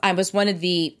happens? I was one of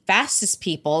the fastest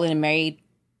people in a married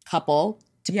couple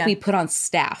to be put on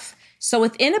staff. So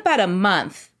within about a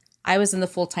month, I was in the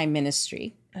full-time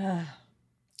ministry. I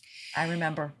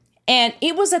remember. And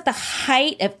it was at the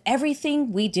height of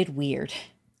everything we did weird.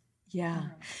 Yeah.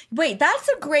 Wait, that's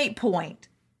a great point.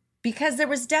 Because there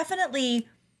was definitely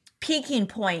peaking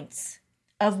points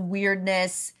of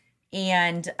weirdness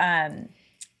and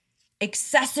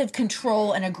excessive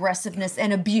control and aggressiveness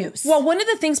and abuse. Well, one of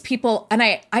the things people, and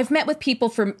I've met with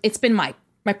people it's been my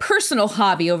personal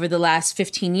hobby over the last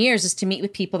 15 years is to meet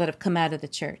with people that have come out of the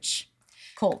church.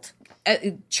 Cult.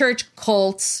 Church,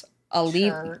 cults,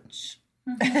 Church.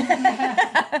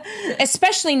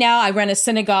 Especially now I run a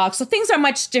synagogue, so things are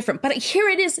much different. But here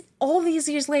it is, all these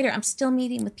years later, I'm still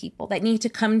meeting with people that need to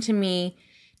come to me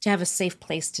to have a safe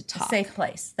place to talk. A safe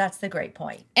place. That's the great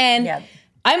point. And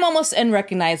I'm almost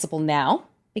unrecognizable now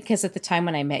because at the time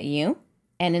when I met you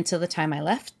and until the time I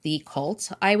left the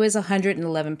cult, I was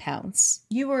 111 pounds.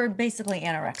 You were basically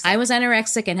anorexic. I was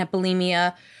anorexic and had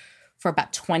bulimia for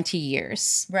about 20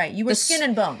 years. Right. You were skin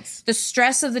and bones. The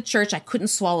stress of the church, I couldn't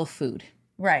swallow food.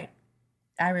 Right.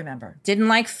 I remember. Didn't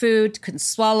like food, couldn't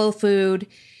swallow food.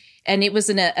 And it was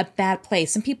in a bad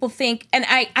place. And people think, and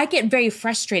I get very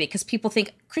frustrated because people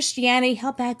think, Christianity,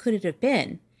 how bad could it have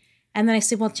been? And then I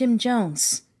say, well, Jim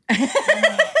Jones.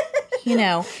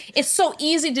 It's so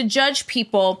easy to judge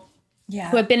people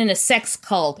who have been in a sex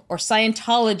cult or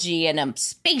Scientology and a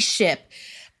spaceship.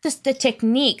 The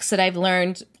techniques that I've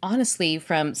learned, honestly,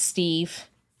 from Steve.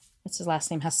 What's his last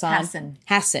name? Hassan.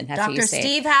 Hassan. That's Dr. How you say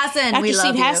Steve it. Hassan. Dr. We Steve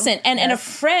love you. Hassan. And a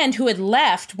friend who had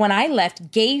left when I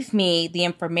left gave me the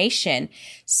information,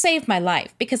 saved my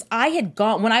life. Because I had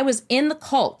gone, when I was in the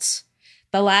cult,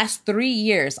 the last 3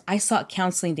 years, I sought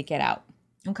counseling to get out.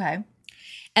 Okay.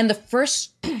 And the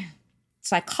first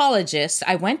psychologist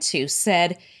I went to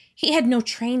said he had no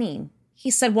training. He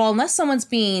said, well, unless someone's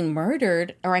being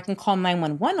murdered or I can call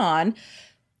 911 on,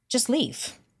 just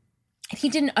leave. And he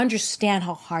didn't understand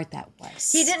how hard that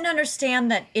was. He didn't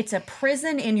understand that it's a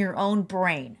prison in your own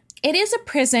brain. It is a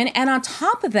prison. And on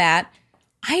top of that,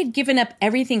 I had given up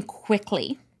everything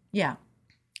quickly. Yeah.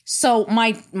 So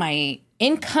my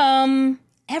income,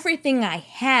 everything I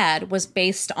had was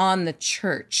based on the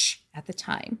church at the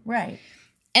time. Right.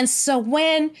 And so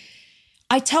when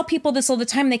I tell people this all the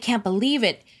time, they can't believe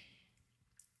it.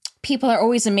 People are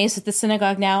always amazed at the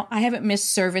synagogue now. I haven't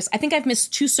missed service. I think I've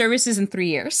missed 2 services in 3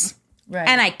 years. Right.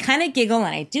 And I kind of giggle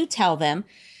and I do tell them.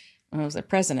 When I was the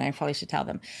president, I probably should tell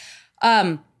them.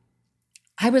 I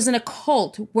was in a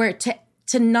cult where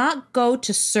to not go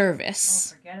to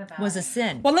service was a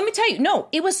sin. Well, let me tell you, no,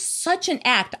 it was such an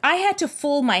act. I had to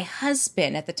fool my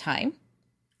husband at the time.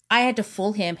 I had to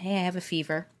fool him. Hey, I have a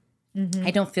fever. Mm-hmm.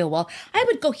 I don't feel well. I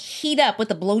would go heat up with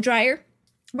a blow dryer.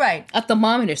 Right. A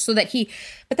thermometer so that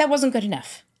but that wasn't good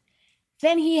enough.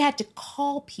 Then he had to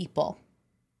call people.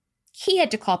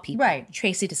 Right.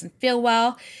 Tracy doesn't feel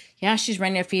well. Yeah, she's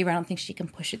running a fever. I don't think she can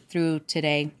push it through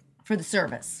today. For the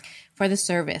service.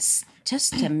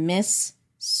 Just to miss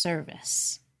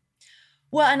service.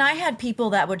 Well, and I had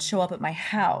people that would show up at my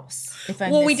house if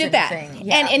I we did that.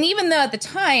 Yeah. And even though at the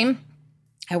time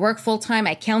I worked full time,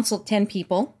 I counseled 10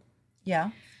 people.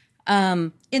 Yeah.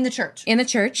 In the church.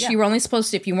 Yeah. You were only supposed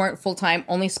to, if you weren't full time,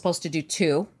 only supposed to do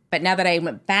 2. But now that I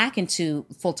went back into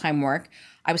full time work,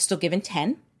 I was still given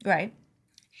 10. Right.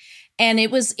 And it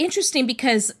was interesting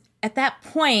because at that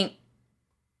point,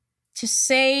 to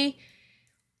say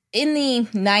in the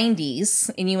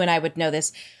 90s, and you and I would know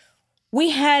this,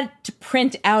 we had to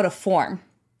print out a form.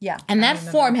 Yeah. And that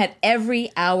form had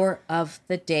every hour of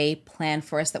the day planned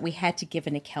for us that we had to give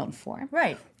an account for.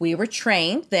 Right. We were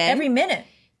trained then. Every minute.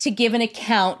 to give an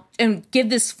account and give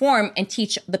this form and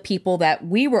teach the people that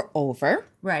we were over.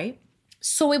 Right.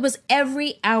 So it was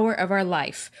every hour of our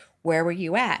life. Where were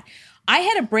you at? I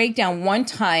had a breakdown one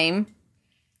time,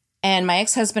 and my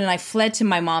ex-husband and I fled to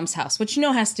my mom's house, which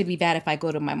has to be bad if I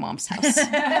go to my mom's house.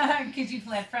 Because you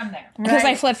fled from there. Because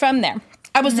I fled from there.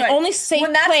 I was the only safe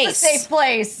when that's place. The safe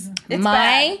place. It's my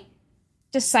bad.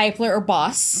 discipler or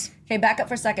boss. Okay, back up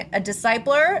for a second. A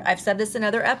discipler, I've said this in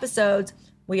other episodes,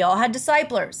 we all had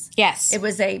disciplers. Yes. It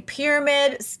was a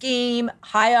pyramid scheme,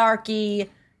 hierarchy,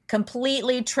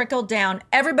 completely trickled down.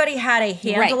 Everybody had a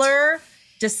handler,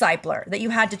 discipler that you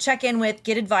had to check in with,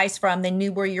 get advice from. They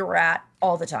knew where you were at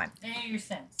all the time. They knew your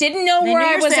sins. Didn't know where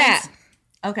I was at.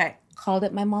 Okay. Called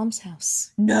at my mom's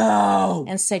house. No.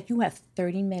 And said, you have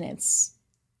 30 minutes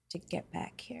to get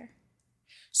back here.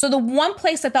 So the one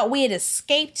place I thought we had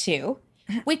escaped to,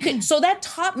 so that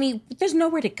taught me there's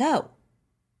nowhere to go.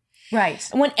 Right.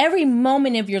 And when every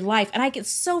moment of your life, and I get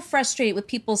so frustrated with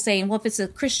people saying, well, if it's a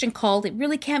Christian cult, it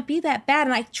really can't be that bad.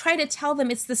 And I try to tell them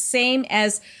it's the same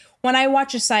as when I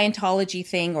watch a Scientology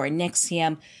thing or a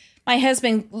NXIVM, my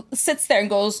husband sits there and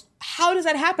goes, how does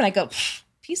that happen? I go,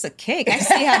 piece of cake. I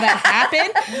see how that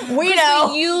happened. We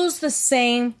use the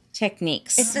same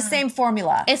techniques. It's the same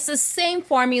formula. It's the same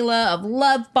formula of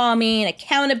love bombing,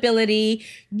 accountability.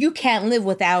 You can't live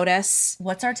without us.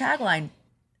 What's our tagline?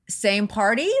 Same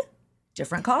party,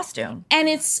 different costume. And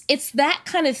it's that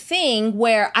kind of thing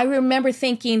where I remember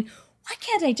thinking, why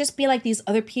can't I just be like these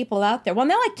other people out there? Well,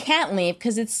 now I can't leave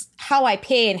because it's how I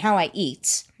pay and how I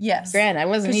eat. Yes. Granted, I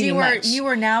wasn't eating much. You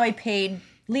were now a paid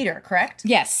leader, correct?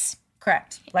 Yes.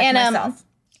 Correct. Like myself.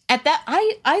 At that,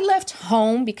 I left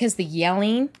home because the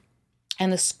yelling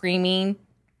and the screaming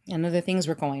and other things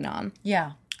were going on.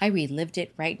 Yeah. I relived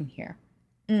it right in here.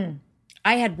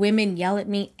 I had women yell at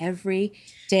me every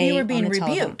day. You were being on the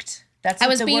telephone. rebuked. That's I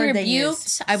what was the being word they rebuked.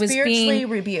 used. I was spiritually being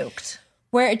rebuked.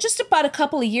 Where just about a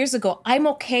couple of years ago, I'm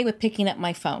okay with picking up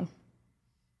my phone.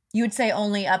 You would say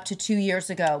only up to 2 years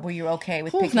ago were you okay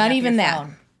with picking not up even your that.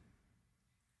 phone?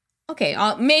 Okay,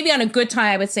 maybe on a good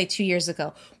time, I would say 2 years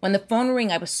ago. When the phone rang,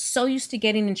 I was so used to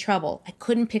getting in trouble, I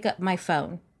couldn't pick up my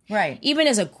phone. Right. Even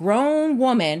as a grown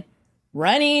woman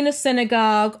running a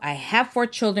synagogue, I have 4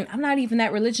 children. I'm not even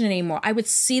that religion anymore. I would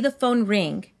see the phone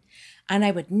ring, and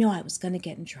I would know I was going to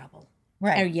get in trouble.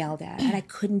 Right. Or yelled at, and I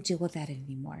couldn't deal with that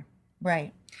anymore.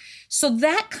 Right. So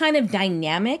that kind of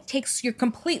dynamic takes your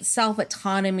complete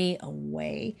self-autonomy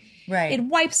away. Right. It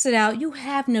wipes it out. You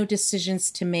have no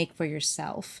decisions to make for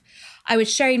yourself. I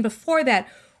was sharing before that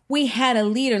we had a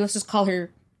leader, let's just call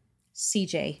her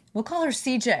CJ. We'll call her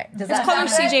CJ. Let's call her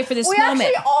CJ for this moment. We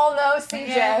actually all know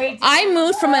CJ. I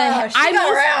moved from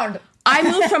I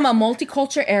moved from a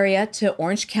multicultural area to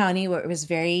Orange County where it was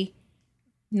very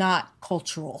not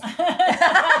cultural.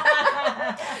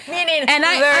 Meaning and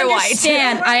I very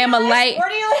understand white. I am a light. Where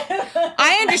do you live?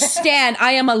 I understand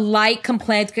I am a light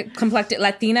complected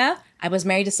Latina. I was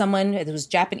married to someone that was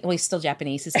Japanese. Well, he's still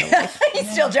Japanese. He's still, He's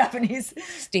still Japanese.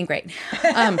 He's doing great.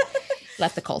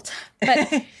 Left the cult.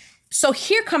 But so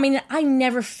here coming in, I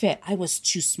never fit. I was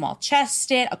too small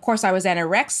chested. Of course, I was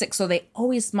anorexic. So they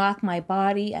always mock my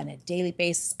body on a daily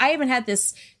basis. I even had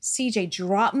this CJ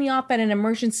drop me off at an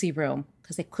emergency room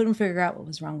because they couldn't figure out what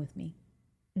was wrong with me.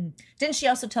 Didn't she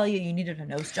also tell you needed a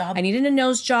nose job? I needed a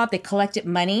nose job. They collected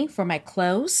money for my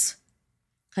clothes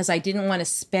because I didn't want to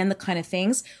spend the kind of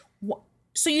things.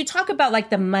 So you talk about like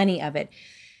the money of it.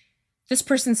 This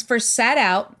person's first sat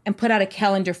out and put out a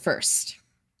calendar first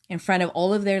in front of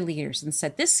all of their leaders and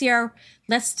said, this year,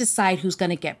 let's decide who's going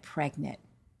to get pregnant.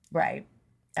 Right.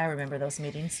 I remember those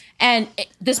meetings. And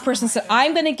this person said,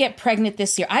 I'm going to get pregnant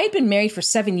this year. I had been married for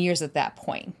 7 years at that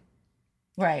point.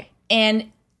 Right.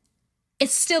 And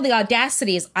it's still the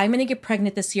audacity is I'm going to get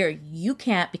pregnant this year. You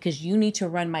can't because you need to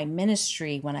run my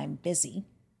ministry when I'm busy.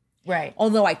 Right.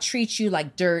 Although I treat you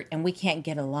like dirt and we can't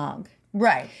get along.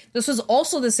 Right. This was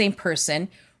also the same person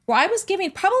where I was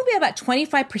giving probably about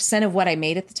 25% of what I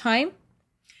made at the time.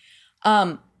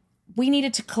 We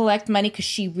needed to collect money because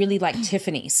she really liked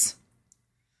Tiffany's.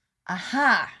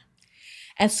 Aha.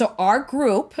 And so our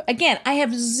group, again, I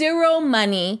have zero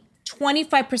money.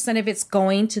 25% of it's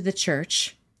going to the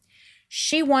church.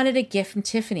 She wanted a gift from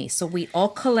Tiffany, so we all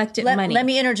collected money. Let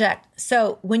me interject.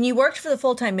 So when you worked for the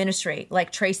full-time ministry,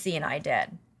 like Tracy and I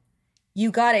did, you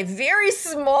got a very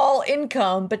small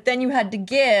income, but then you had to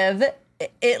give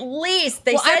at least,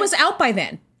 I was out by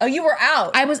then. Oh, you were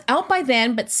out. I was out by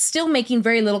then, but still making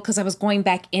very little because I was going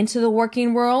back into the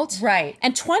working world. Right.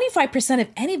 And 25% of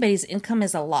anybody's income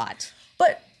is a lot.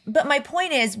 But my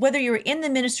point is, whether you're in the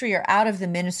ministry or out of the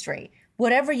ministry,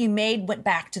 whatever you made went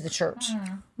back to the church.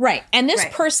 Right. And this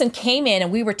person came in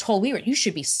and we were told you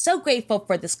should be so grateful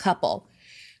for this couple,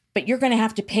 but you're going to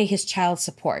have to pay his child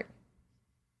support.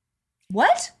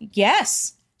 What?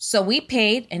 Yes. So we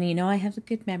paid, and I have a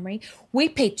good memory. We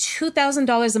paid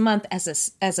 $2,000 a month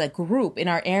as a group in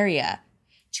our area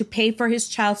to pay for his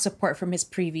child support from his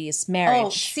previous marriage. Oh,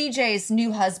 CJ's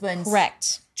new husband's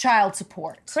Correct. child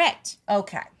support. Correct.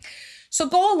 Okay. So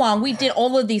go along. We did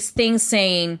all of these things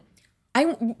saying,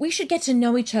 we should get to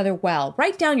know each other well.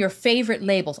 Write down your favorite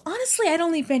labels. Honestly, I'd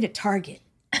only been at Target.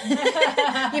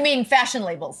 You mean fashion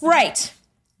labels? Right.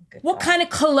 What kind of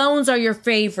colognes are your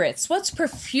favorites? What's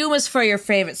perfumes for your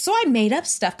favorites? So I made up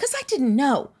stuff because I didn't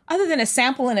know. Other than a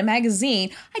sample in a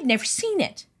magazine, I'd never seen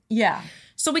it. Yeah.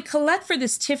 So we collect for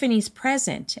this Tiffany's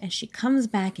present, and she comes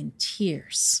back in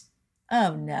tears.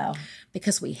 Oh, no.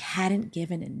 Because we hadn't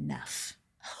given enough.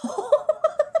 This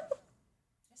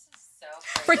is so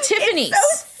crazy. For Tiffany's.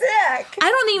 It's so sick. I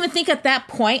don't even think at that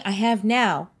point I have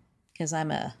now, because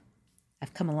I've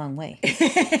come a long way.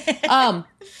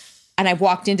 And I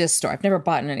walked into a store. I've never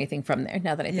bought anything from there,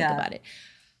 now that I think about it.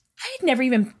 I had never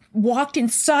even walked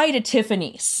inside a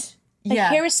Tiffany's. But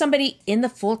here is somebody in the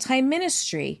full-time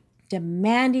ministry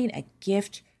demanding a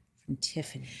gift from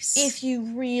Tiffany's. If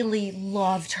you really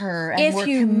loved her and were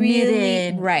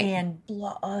committed. Right. And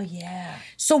oh, yeah.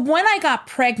 So when I got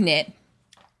pregnant,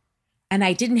 and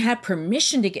I didn't have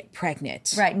permission to get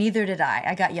pregnant. Right, neither did I.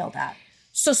 I got yelled at.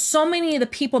 So many of the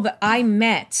people that I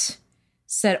met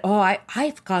said, oh, I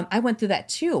went through that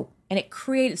too. And it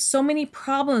created so many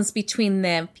problems between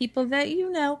them, people that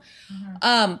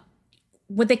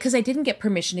because I didn't get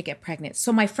permission to get pregnant.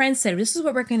 So my friend said, this is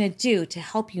what we're going to do to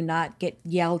help you not get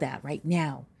yelled at right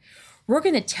now. We're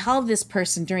going to tell this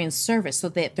person during service so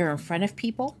that they're in front of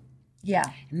people.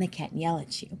 Yeah. And they can't yell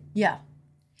at you. Yeah.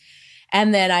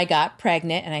 And then I got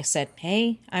pregnant and I said,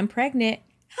 hey, I'm pregnant.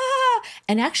 Ah.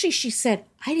 And actually she said,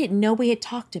 I didn't know we had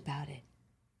talked about it.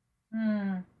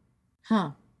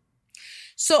 Huh.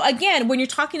 So again, when you're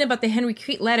talking about the Henry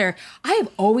Crete letter, I have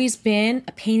always been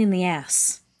a pain in the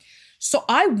ass. So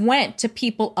I went to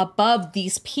people above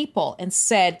these people and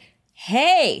said,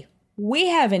 hey, we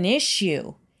have an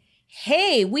issue.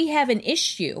 Hey, we have an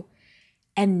issue.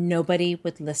 And nobody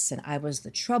would listen. I was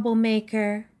the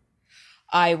troublemaker.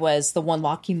 I was the one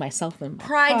locking myself in my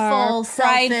prideful, car.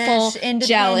 selfish,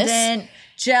 independent,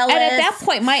 jealous. And at that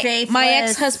point, my faithless.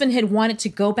 ex-husband had wanted to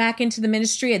go back into the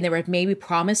ministry, and there were maybe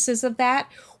promises of that.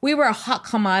 We were a hot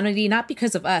commodity, not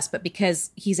because of us, but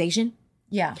because he's Asian.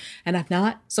 Yeah. And I'm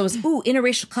not. So it was,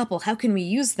 interracial couple. How can we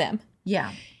use them?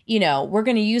 Yeah. We're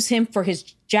going to use him for his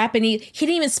Japanese. He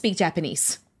didn't even speak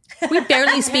Japanese. We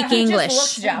barely speak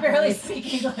English. Barely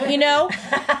speak English.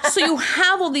 So you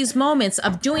have all these moments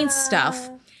of doing stuff.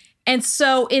 And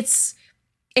so it's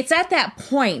at that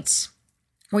point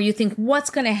where you think, what's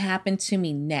going to happen to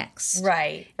me next?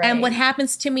 Right. And what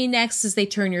happens to me next is they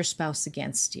turn your spouse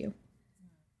against you.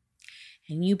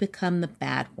 And you become the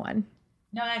bad one.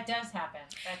 No, that does happen.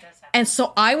 And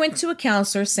so I went to a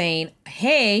counselor saying,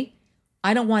 hey,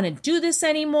 I don't want to do this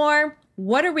anymore.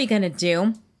 What are we going to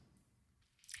do?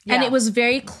 Yeah. And it was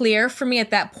very clear for me at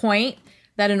that point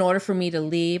that in order for me to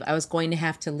leave, I was going to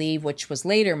have to leave, which was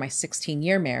later my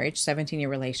 16-year marriage, 17-year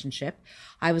relationship.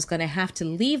 I was going to have to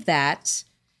leave that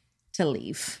to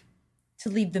leave. To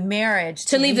leave the marriage.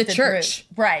 To leave the church.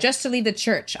 Group. Right. Just to leave the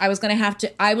church. I was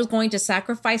going to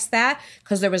sacrifice that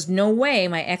because there was no way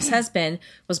my ex-husband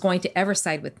was going to ever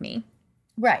side with me.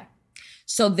 Right.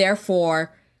 So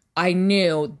therefore, I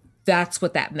knew that's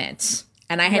what that meant.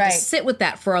 And I had to sit with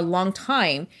that for a long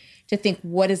time to think,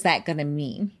 what is that going to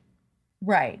mean?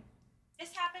 Right.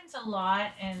 This happens a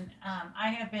lot. And I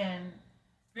have been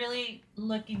really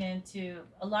looking into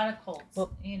a lot of cults,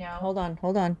 Hold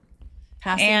on.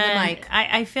 Passing and the mic.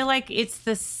 I feel like it's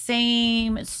the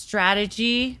same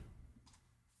strategy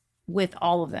with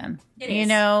all of them,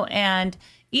 and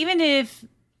even if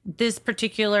this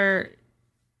particular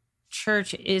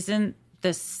church isn't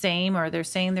the same, or they're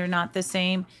saying they're not the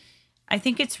same, I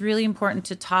think it's really important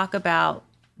to talk about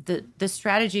the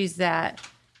strategies that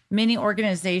many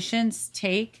organizations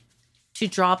take to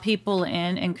draw people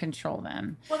in and control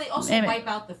them. Well, they also wipe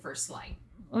out the first line.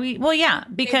 Because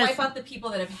they wipe out the people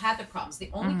that have had the problems. The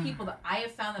only people that I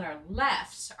have found that are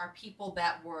left are people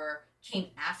that came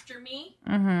after me,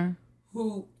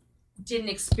 who didn't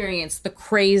experience the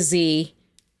crazy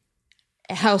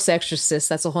house exorcist.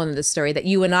 That's a whole other story that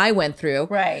you and I went through.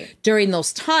 Right. During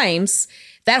those times,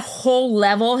 that whole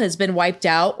level has been wiped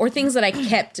out, or things that I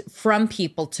kept from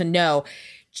people to know.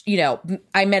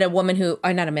 I met a woman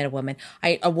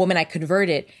a woman I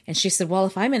converted. And she said, well,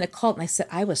 if I'm in a cult, and I said,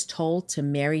 I was told to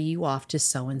marry you off to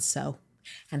so-and-so.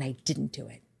 And I didn't do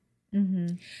it.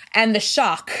 Mm-hmm. And the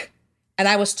shock. And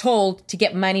I was told to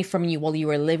get money from you while you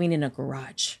were living in a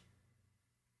garage.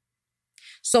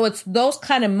 So it's those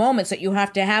kind of moments that you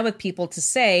have to have with people to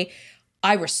say,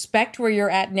 I respect where you're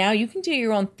at now. You can do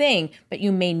your own thing, but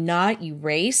you may not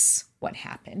erase what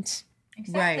happened.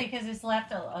 Exactly, because it's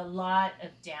left a lot of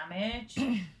damage.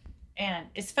 And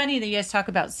it's funny that you guys talk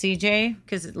about CJ,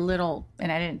 because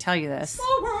and I didn't tell you this.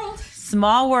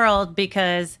 Small world,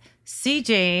 because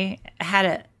CJ had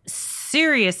a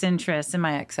serious interest in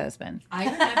my ex-husband. I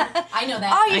remember. I know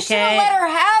that. Oh, you should have let her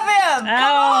have him.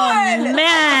 Come on.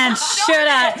 Man, should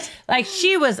I? Like,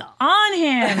 she was on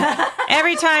him.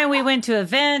 Every time we went to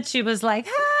events, she was like,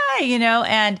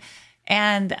 hi,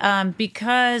 and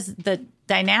because the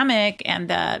dynamic and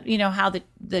the, how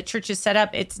the church is set up,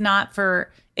 it's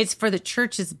for the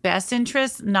church's best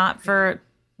interest, not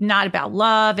about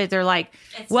love. They're like,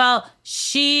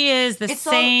 she is the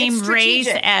same race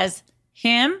as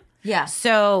him. Yeah.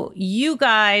 So you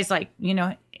guys,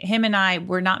 him and I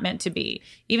were not meant to be.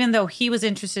 Even though he was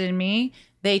interested in me,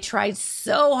 they tried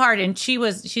so hard. And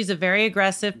she's a very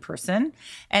aggressive person.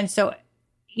 And so,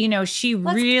 she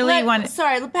really wanted.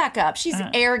 Sorry, back up. She's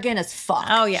arrogant as fuck.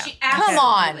 Oh, yeah. Come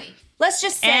on. Let's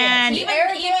just say it.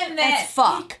 Even then, as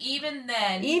fuck. Even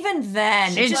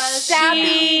then. Just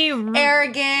sappy,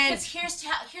 arrogant. Because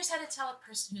here's how to tell a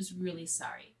person who's really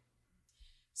sorry.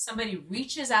 Somebody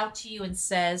reaches out to you and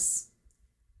says,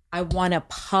 I want to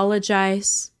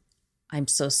apologize. I'm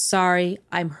so sorry.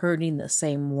 I'm hurting the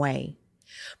same way.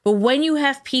 But when you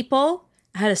have people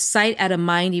out of sight, out of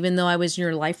mind, even though I was in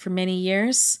your life for many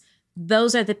years,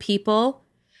 those are the people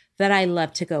that I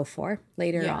love to go for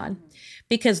later on.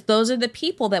 Because those are the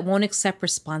people that won't accept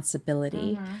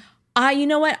responsibility. You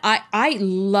know what? I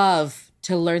love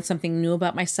to learn something new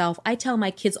about myself. I tell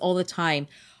my kids all the time,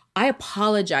 I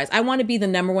apologize. I want to be the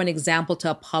number one example to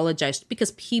apologize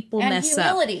because people mess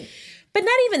humility. up. But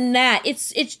not even that.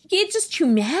 It's just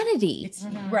humanity.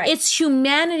 Right. It's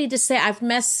humanity to say I've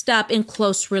messed up in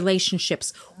close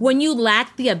relationships. When you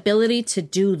lack the ability to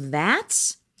do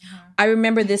that, I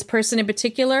remember this person in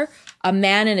particular, a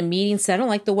man in a meeting said, I don't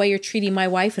like the way you're treating my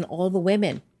wife and all the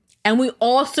women. And we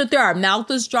all stood there. Our mouth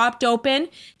was dropped open.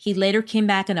 He later came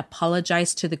back and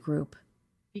apologized to the group.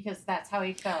 Because that's how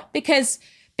he felt. Because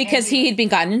he had been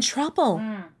gotten in trouble.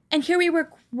 And here we were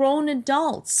grown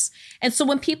adults. And so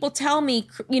when people tell me,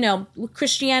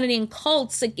 Christianity and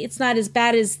cults, it's not as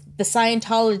bad as the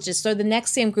Scientologists or the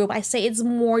NXIVM group, I say it's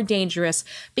more dangerous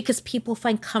because people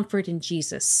find comfort in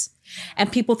Jesus.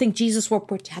 And people think Jesus will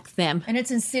protect them. And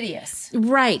it's insidious.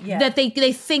 Right. Yeah. That they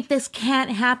think this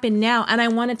can't happen now. And I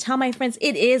want to tell my friends,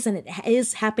 it is, and it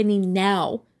is happening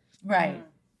now. Right.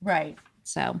 Right.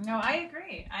 So. No, I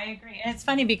agree. And it's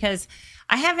funny because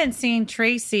I haven't seen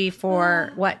Tracy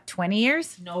for 20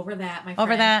 years? No, over that, my friend.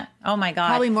 Over that? Oh my God.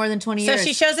 Probably more than 20 years. So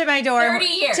she shows at my door. 30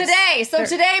 years. Today. So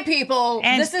today, people,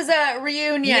 this is a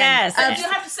reunion. Yes. I do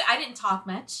have to say, I didn't talk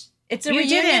much. It's a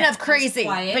reunion of crazy.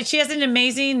 But she has an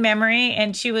amazing memory,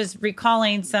 and she was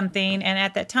recalling something. And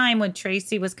at that time when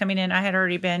Tracy was coming in, I had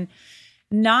already been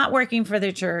not working for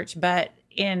the church, but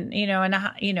in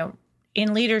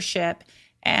leadership.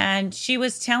 And she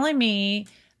was telling me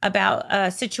about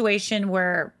a situation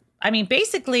where,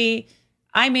 basically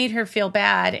I made her feel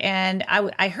bad and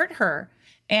I hurt her.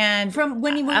 And from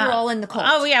when we were all in the cult.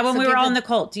 Oh yeah. When we were all in the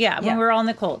cult. Yeah. When we were all in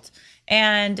the cult.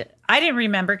 And I didn't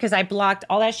remember because I blocked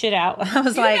all that shit out. I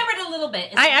was like, remembered a little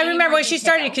bit. I remember when she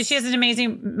started because she has an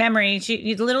amazing memory.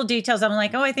 She little details. I'm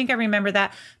like, oh, I think I remember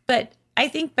that. But I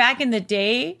think back in the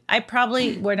day, I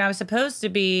probably, when I was supposed to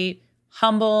be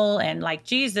humble and like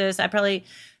Jesus, I probably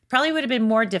would have been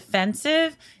more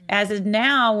defensive as is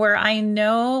now where I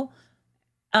know,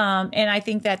 and I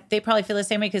think that they probably feel the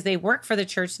same way because they work for the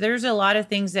church. There's a lot of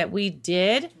things that we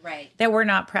did that we're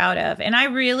not proud of. And I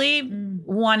really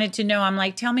wanted to know, I'm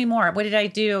like, tell me more. What did I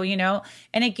do?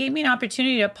 And it gave me an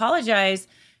opportunity to apologize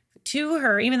to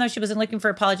her, even though she wasn't looking for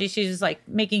apology. She was like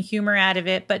making humor out of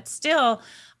it. But still,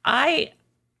 I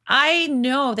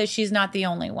know that she's not the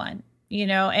only one,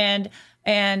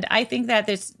 and I think that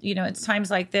this, it's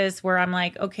times like this where I'm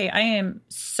like, okay, I am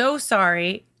so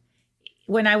sorry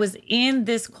when I was in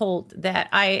this cult that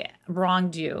I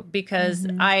wronged you because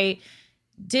I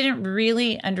didn't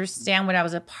really understand what I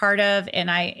was a part of.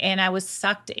 And I was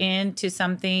sucked into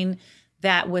something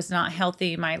that was not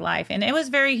healthy in my life. And it was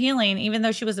very healing, even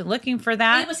though she wasn't looking for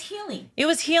that. It was healing. It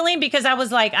was healing because I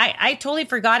was like, I totally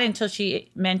forgot until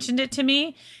she mentioned it to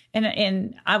me.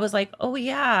 And I was like, oh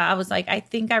yeah. I was like, I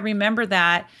think I remember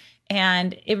that.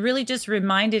 And it really just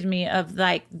reminded me of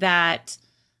like that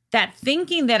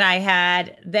thinking that I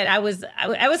had, that I was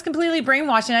completely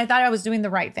brainwashed and I thought I was doing the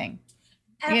right thing.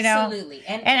 Absolutely. You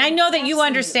know? And I know that you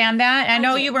understand that. I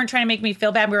know you weren't trying to make me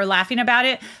feel bad. We were laughing about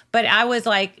it, but I was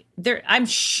like, I'm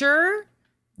sure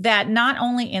that not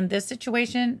only in this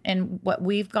situation and what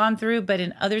we've gone through, but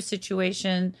in other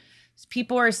situations,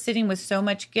 people are sitting with so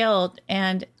much guilt.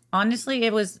 And honestly,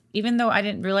 it was, even though I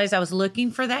didn't realize I was looking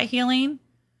for that healing,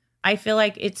 I feel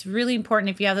like it's really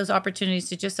important if you have those opportunities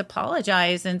to just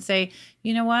apologize and say,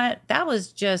 you know what, that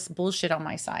was just bullshit on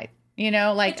my side. You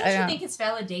know, like, but don't you think it's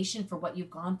validation for what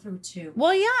you've gone through too?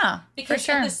 Well, yeah, because for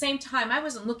sure. At the same time, I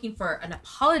wasn't looking for an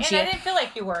apology. And I didn't feel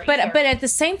like you were. But at the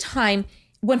same time,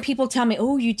 when people tell me,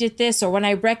 oh, you did this, or when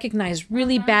I recognize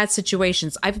really bad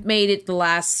situations, I've made it the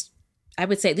last, I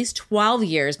would say at least 12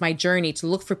 years, my journey to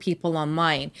look for people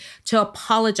online to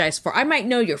apologize for. I might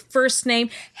know your first name,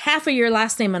 half of your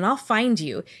last name, and I'll find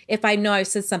you if I know I've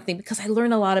said something, because I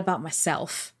learn a lot about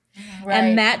myself. Right,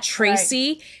 and that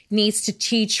Tracy needs to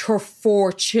teach her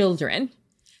 4 children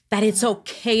that it's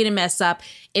okay to mess up.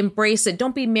 Embrace it.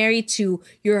 Don't be married to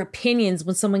your opinions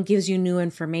when someone gives you new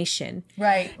information.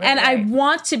 Right. And I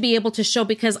want to be able to show,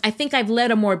 because I think I've led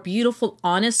a more beautiful,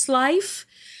 honest life,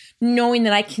 knowing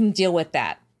that I can deal with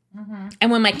that.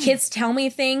 And when my kids tell me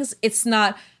things, it's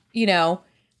not, you know,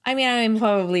 I mean,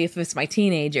 probably if it's my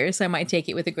teenagers, I might take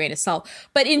it with a grain of salt.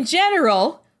 But in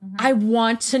general, I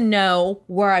want to know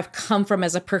where I've come from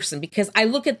as a person, because I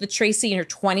look at the Tracy in her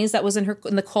 20s that was in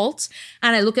the cult,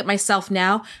 and I look at myself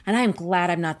now, and I am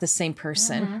glad I'm not the same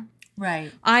person.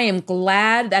 Right. I am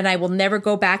glad, and I will never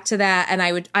go back to that. And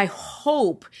I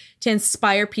hope to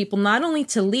inspire people not only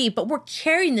to leave, but we're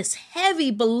carrying this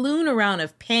heavy balloon around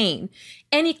of pain.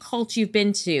 Any cult you've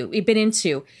been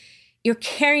into, you're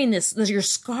carrying this. Your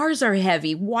scars are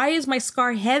heavy. Why is my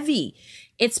scar heavy?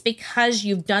 It's because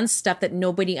you've done stuff that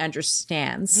nobody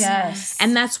understands. Yes.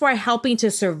 And that's why talking to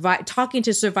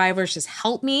survivors has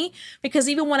helped me, because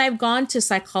even when I've gone to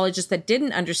psychologists that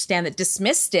didn't understand, that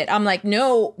dismissed it, I'm like,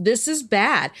 no, this is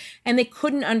bad. And they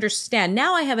couldn't understand.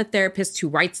 Now I have a therapist who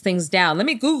writes things down. Let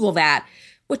me Google that,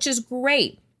 which is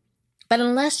great. But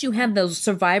unless you have those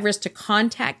survivors to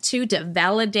contact to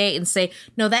validate and say,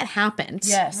 no, that happened.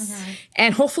 Yes.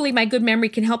 And hopefully my good memory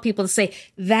can help people to say,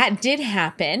 that did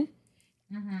happen.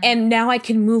 And now I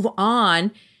can move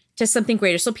on to something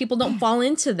greater, so people don't fall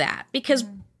into that, because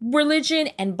religion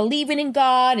and believing in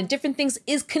God and different things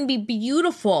can be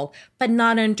beautiful, but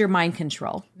not under mind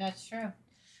control. That's true.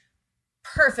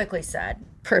 Perfectly said.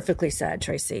 Perfectly said,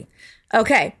 Tracy.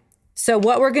 Okay. So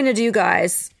what we're going to do,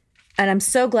 guys, and I'm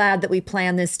so glad that we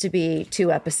planned this to be 2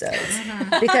 episodes,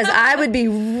 because I would be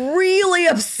really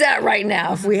upset right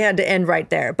now if we had to end right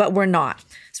there, but we're not.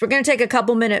 So we're going to take a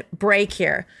couple minute break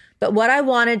here. But what I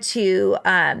wanted to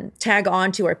tag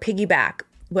on to or piggyback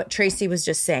what Tracy was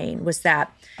just saying was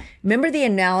that, remember the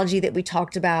analogy that we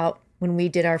talked about when we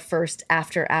did our first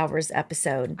After Hours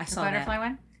episode? I saw Butterfly that.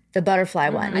 one? The butterfly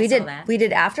one. That. We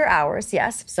did After Hours.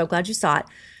 Yes. So glad you saw it.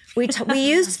 We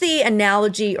used the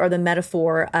analogy or the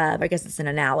metaphor of, I guess it's an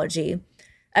analogy,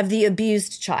 of the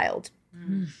abused child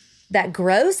that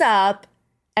grows up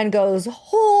and goes,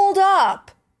 hold up.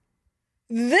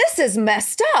 This is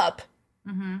messed up.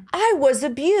 I was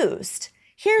abused.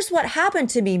 Here's what happened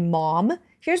to me, Mom.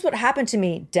 Here's what happened to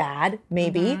me, Dad,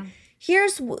 maybe.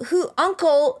 Here's who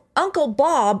Uncle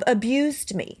Bob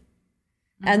abused me.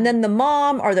 And then the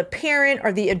mom or the parent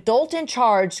or the adult in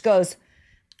charge goes,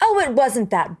 oh, it wasn't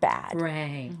that bad.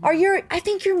 Right. I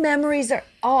think your memories are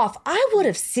off. I would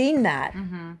have seen that.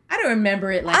 I don't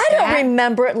remember it like I that. don't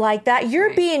remember it like that.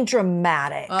 You're being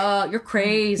dramatic. Oh, you're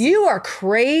crazy. You are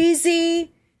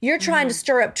crazy. You're trying to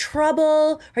stir up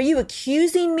trouble. Are you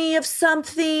accusing me of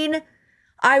something?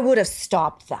 I would have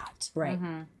stopped that. Right.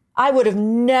 I would have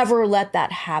never let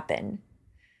that happen.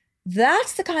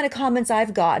 That's the kind of comments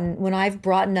I've gotten when I've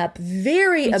brought up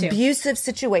very abusive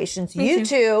situations. You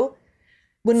too.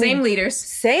 Same leaders.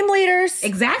 Same leaders.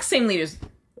 Exact same leaders.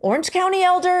 Orange County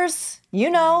elders,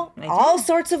 all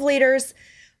sorts of leaders.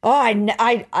 Oh,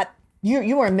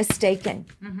 you are mistaken.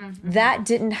 That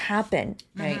didn't happen.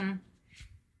 Right.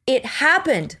 It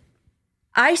happened.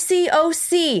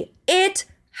 ICOC. It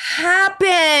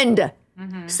happened.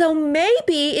 So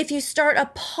maybe if you start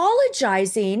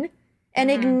apologizing and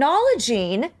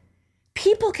acknowledging,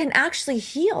 people can actually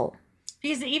heal.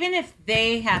 Because even if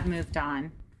they have moved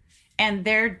on and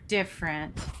they're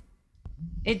different,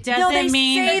 it doesn't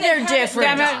mean say they're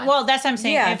different. Well, that's what I'm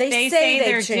saying. Yeah, if they they say say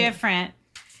they're they've changed. different.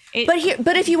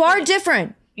 But if you are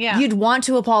different, Yeah. You'd want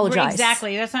to apologize.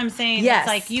 Exactly. That's what I'm saying. Yes. It's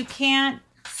like you can't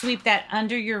sweep that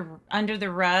under the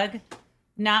rug,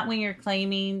 not when you're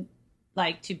claiming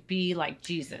like to be like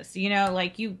Jesus. You know,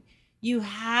 like you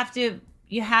have to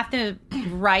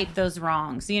right those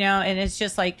wrongs, you know. And it's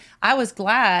just like, I was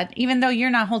glad, even though you're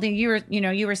not holding,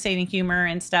 you were saying humor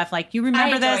and stuff, like, you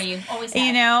remember this, you always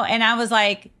you know. And I was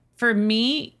like, for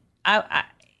me,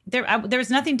 there was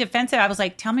nothing defensive. I was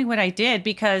like, tell me what I did,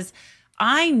 because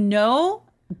I know,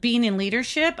 being in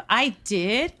leadership, I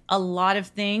did a lot of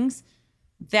things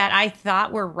that I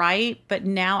thought were right, but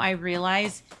now I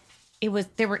realize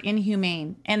they were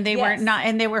inhumane, and they were not,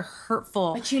 and they were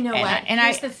hurtful. But you know what? And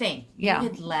here's the thing. You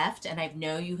had left, and I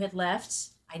know you had left.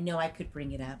 I know I could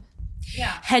bring it up.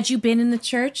 Yeah. Had you been in the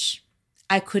church,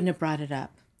 I couldn't have brought it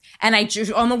up. And I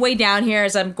just, on the way down here,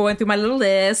 as I'm going through my little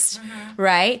list,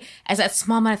 right? As that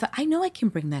small mind, I thought, I know I can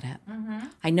bring that up.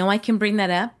 I know I can bring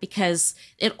that up, because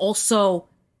it also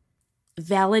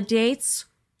validates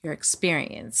your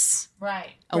experience.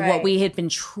 Right. Of what we had been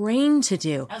trained to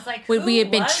do. I was like, what we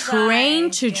had been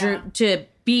trained I? to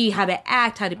be, how to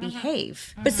act, how to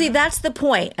behave. But see, that's the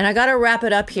point. And I got to wrap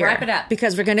it up here. Wrap it up.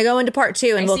 Because we're going to go into part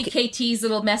 2. And I see KT's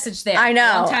little message there. I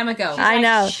know. A long time ago. I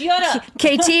know. Shut up.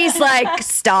 KT's like,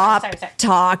 stop Sorry.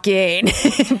 talking.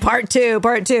 Part two.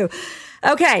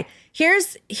 Okay.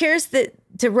 Here's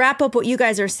to wrap up what you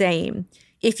guys are saying.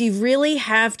 If you really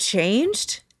have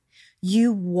changed,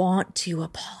 you want to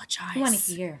apologize. You want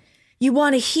to hear. You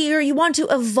want to hear. You want to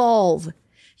evolve.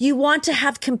 You want to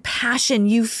have compassion.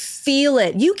 You feel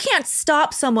it. You can't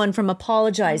stop someone from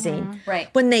apologizing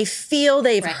when they feel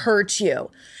they've hurt you.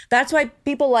 That's why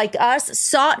people like us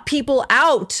sought people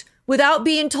out without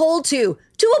being told to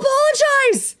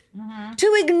apologize,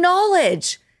 to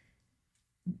acknowledge.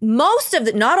 Most of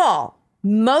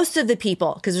the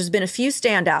people, because there's been a few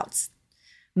standouts,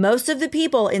 most of the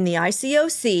people in the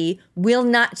ICOC will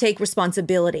not take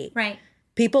responsibility. Right.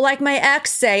 People like my ex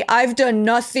say, I've done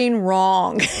nothing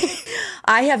wrong.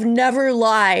 I have never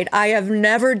lied. I have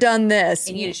never done this.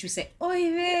 In Yiddish, we say,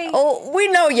 oy vey. Oh, we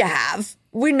know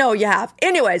you have.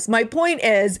 Anyways, my point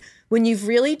is, when you've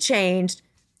really changed,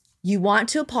 you want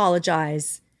to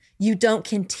apologize. You don't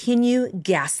continue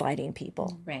gaslighting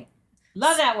people. Right.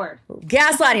 Love that word.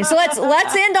 Gaslighting. So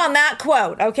let's end on that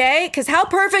quote, okay? Because how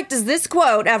perfect is this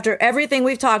quote after everything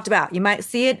we've talked about? You might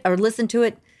see it or listen to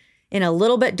it in a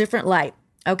little bit different light.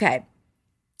 Okay.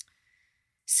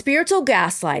 Spiritual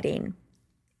gaslighting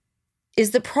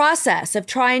is the process of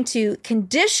trying to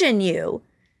condition you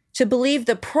to believe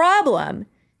the problem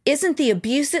isn't the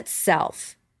abuse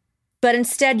itself, but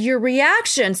instead your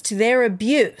reactions to their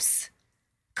abuse,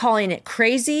 calling it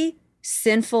crazy,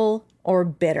 sinful, or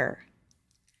bitter.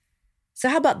 So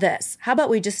how about this? How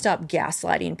about we just stop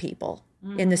gaslighting people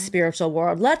in the spiritual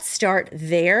world? Let's start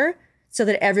there so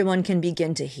that everyone can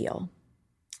begin to heal.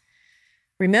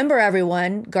 Remember,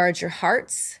 everyone, guard your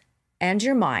hearts and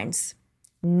your minds.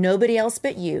 Nobody else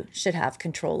but you should have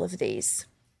control of these.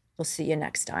 We'll see you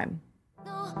next time.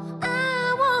 No,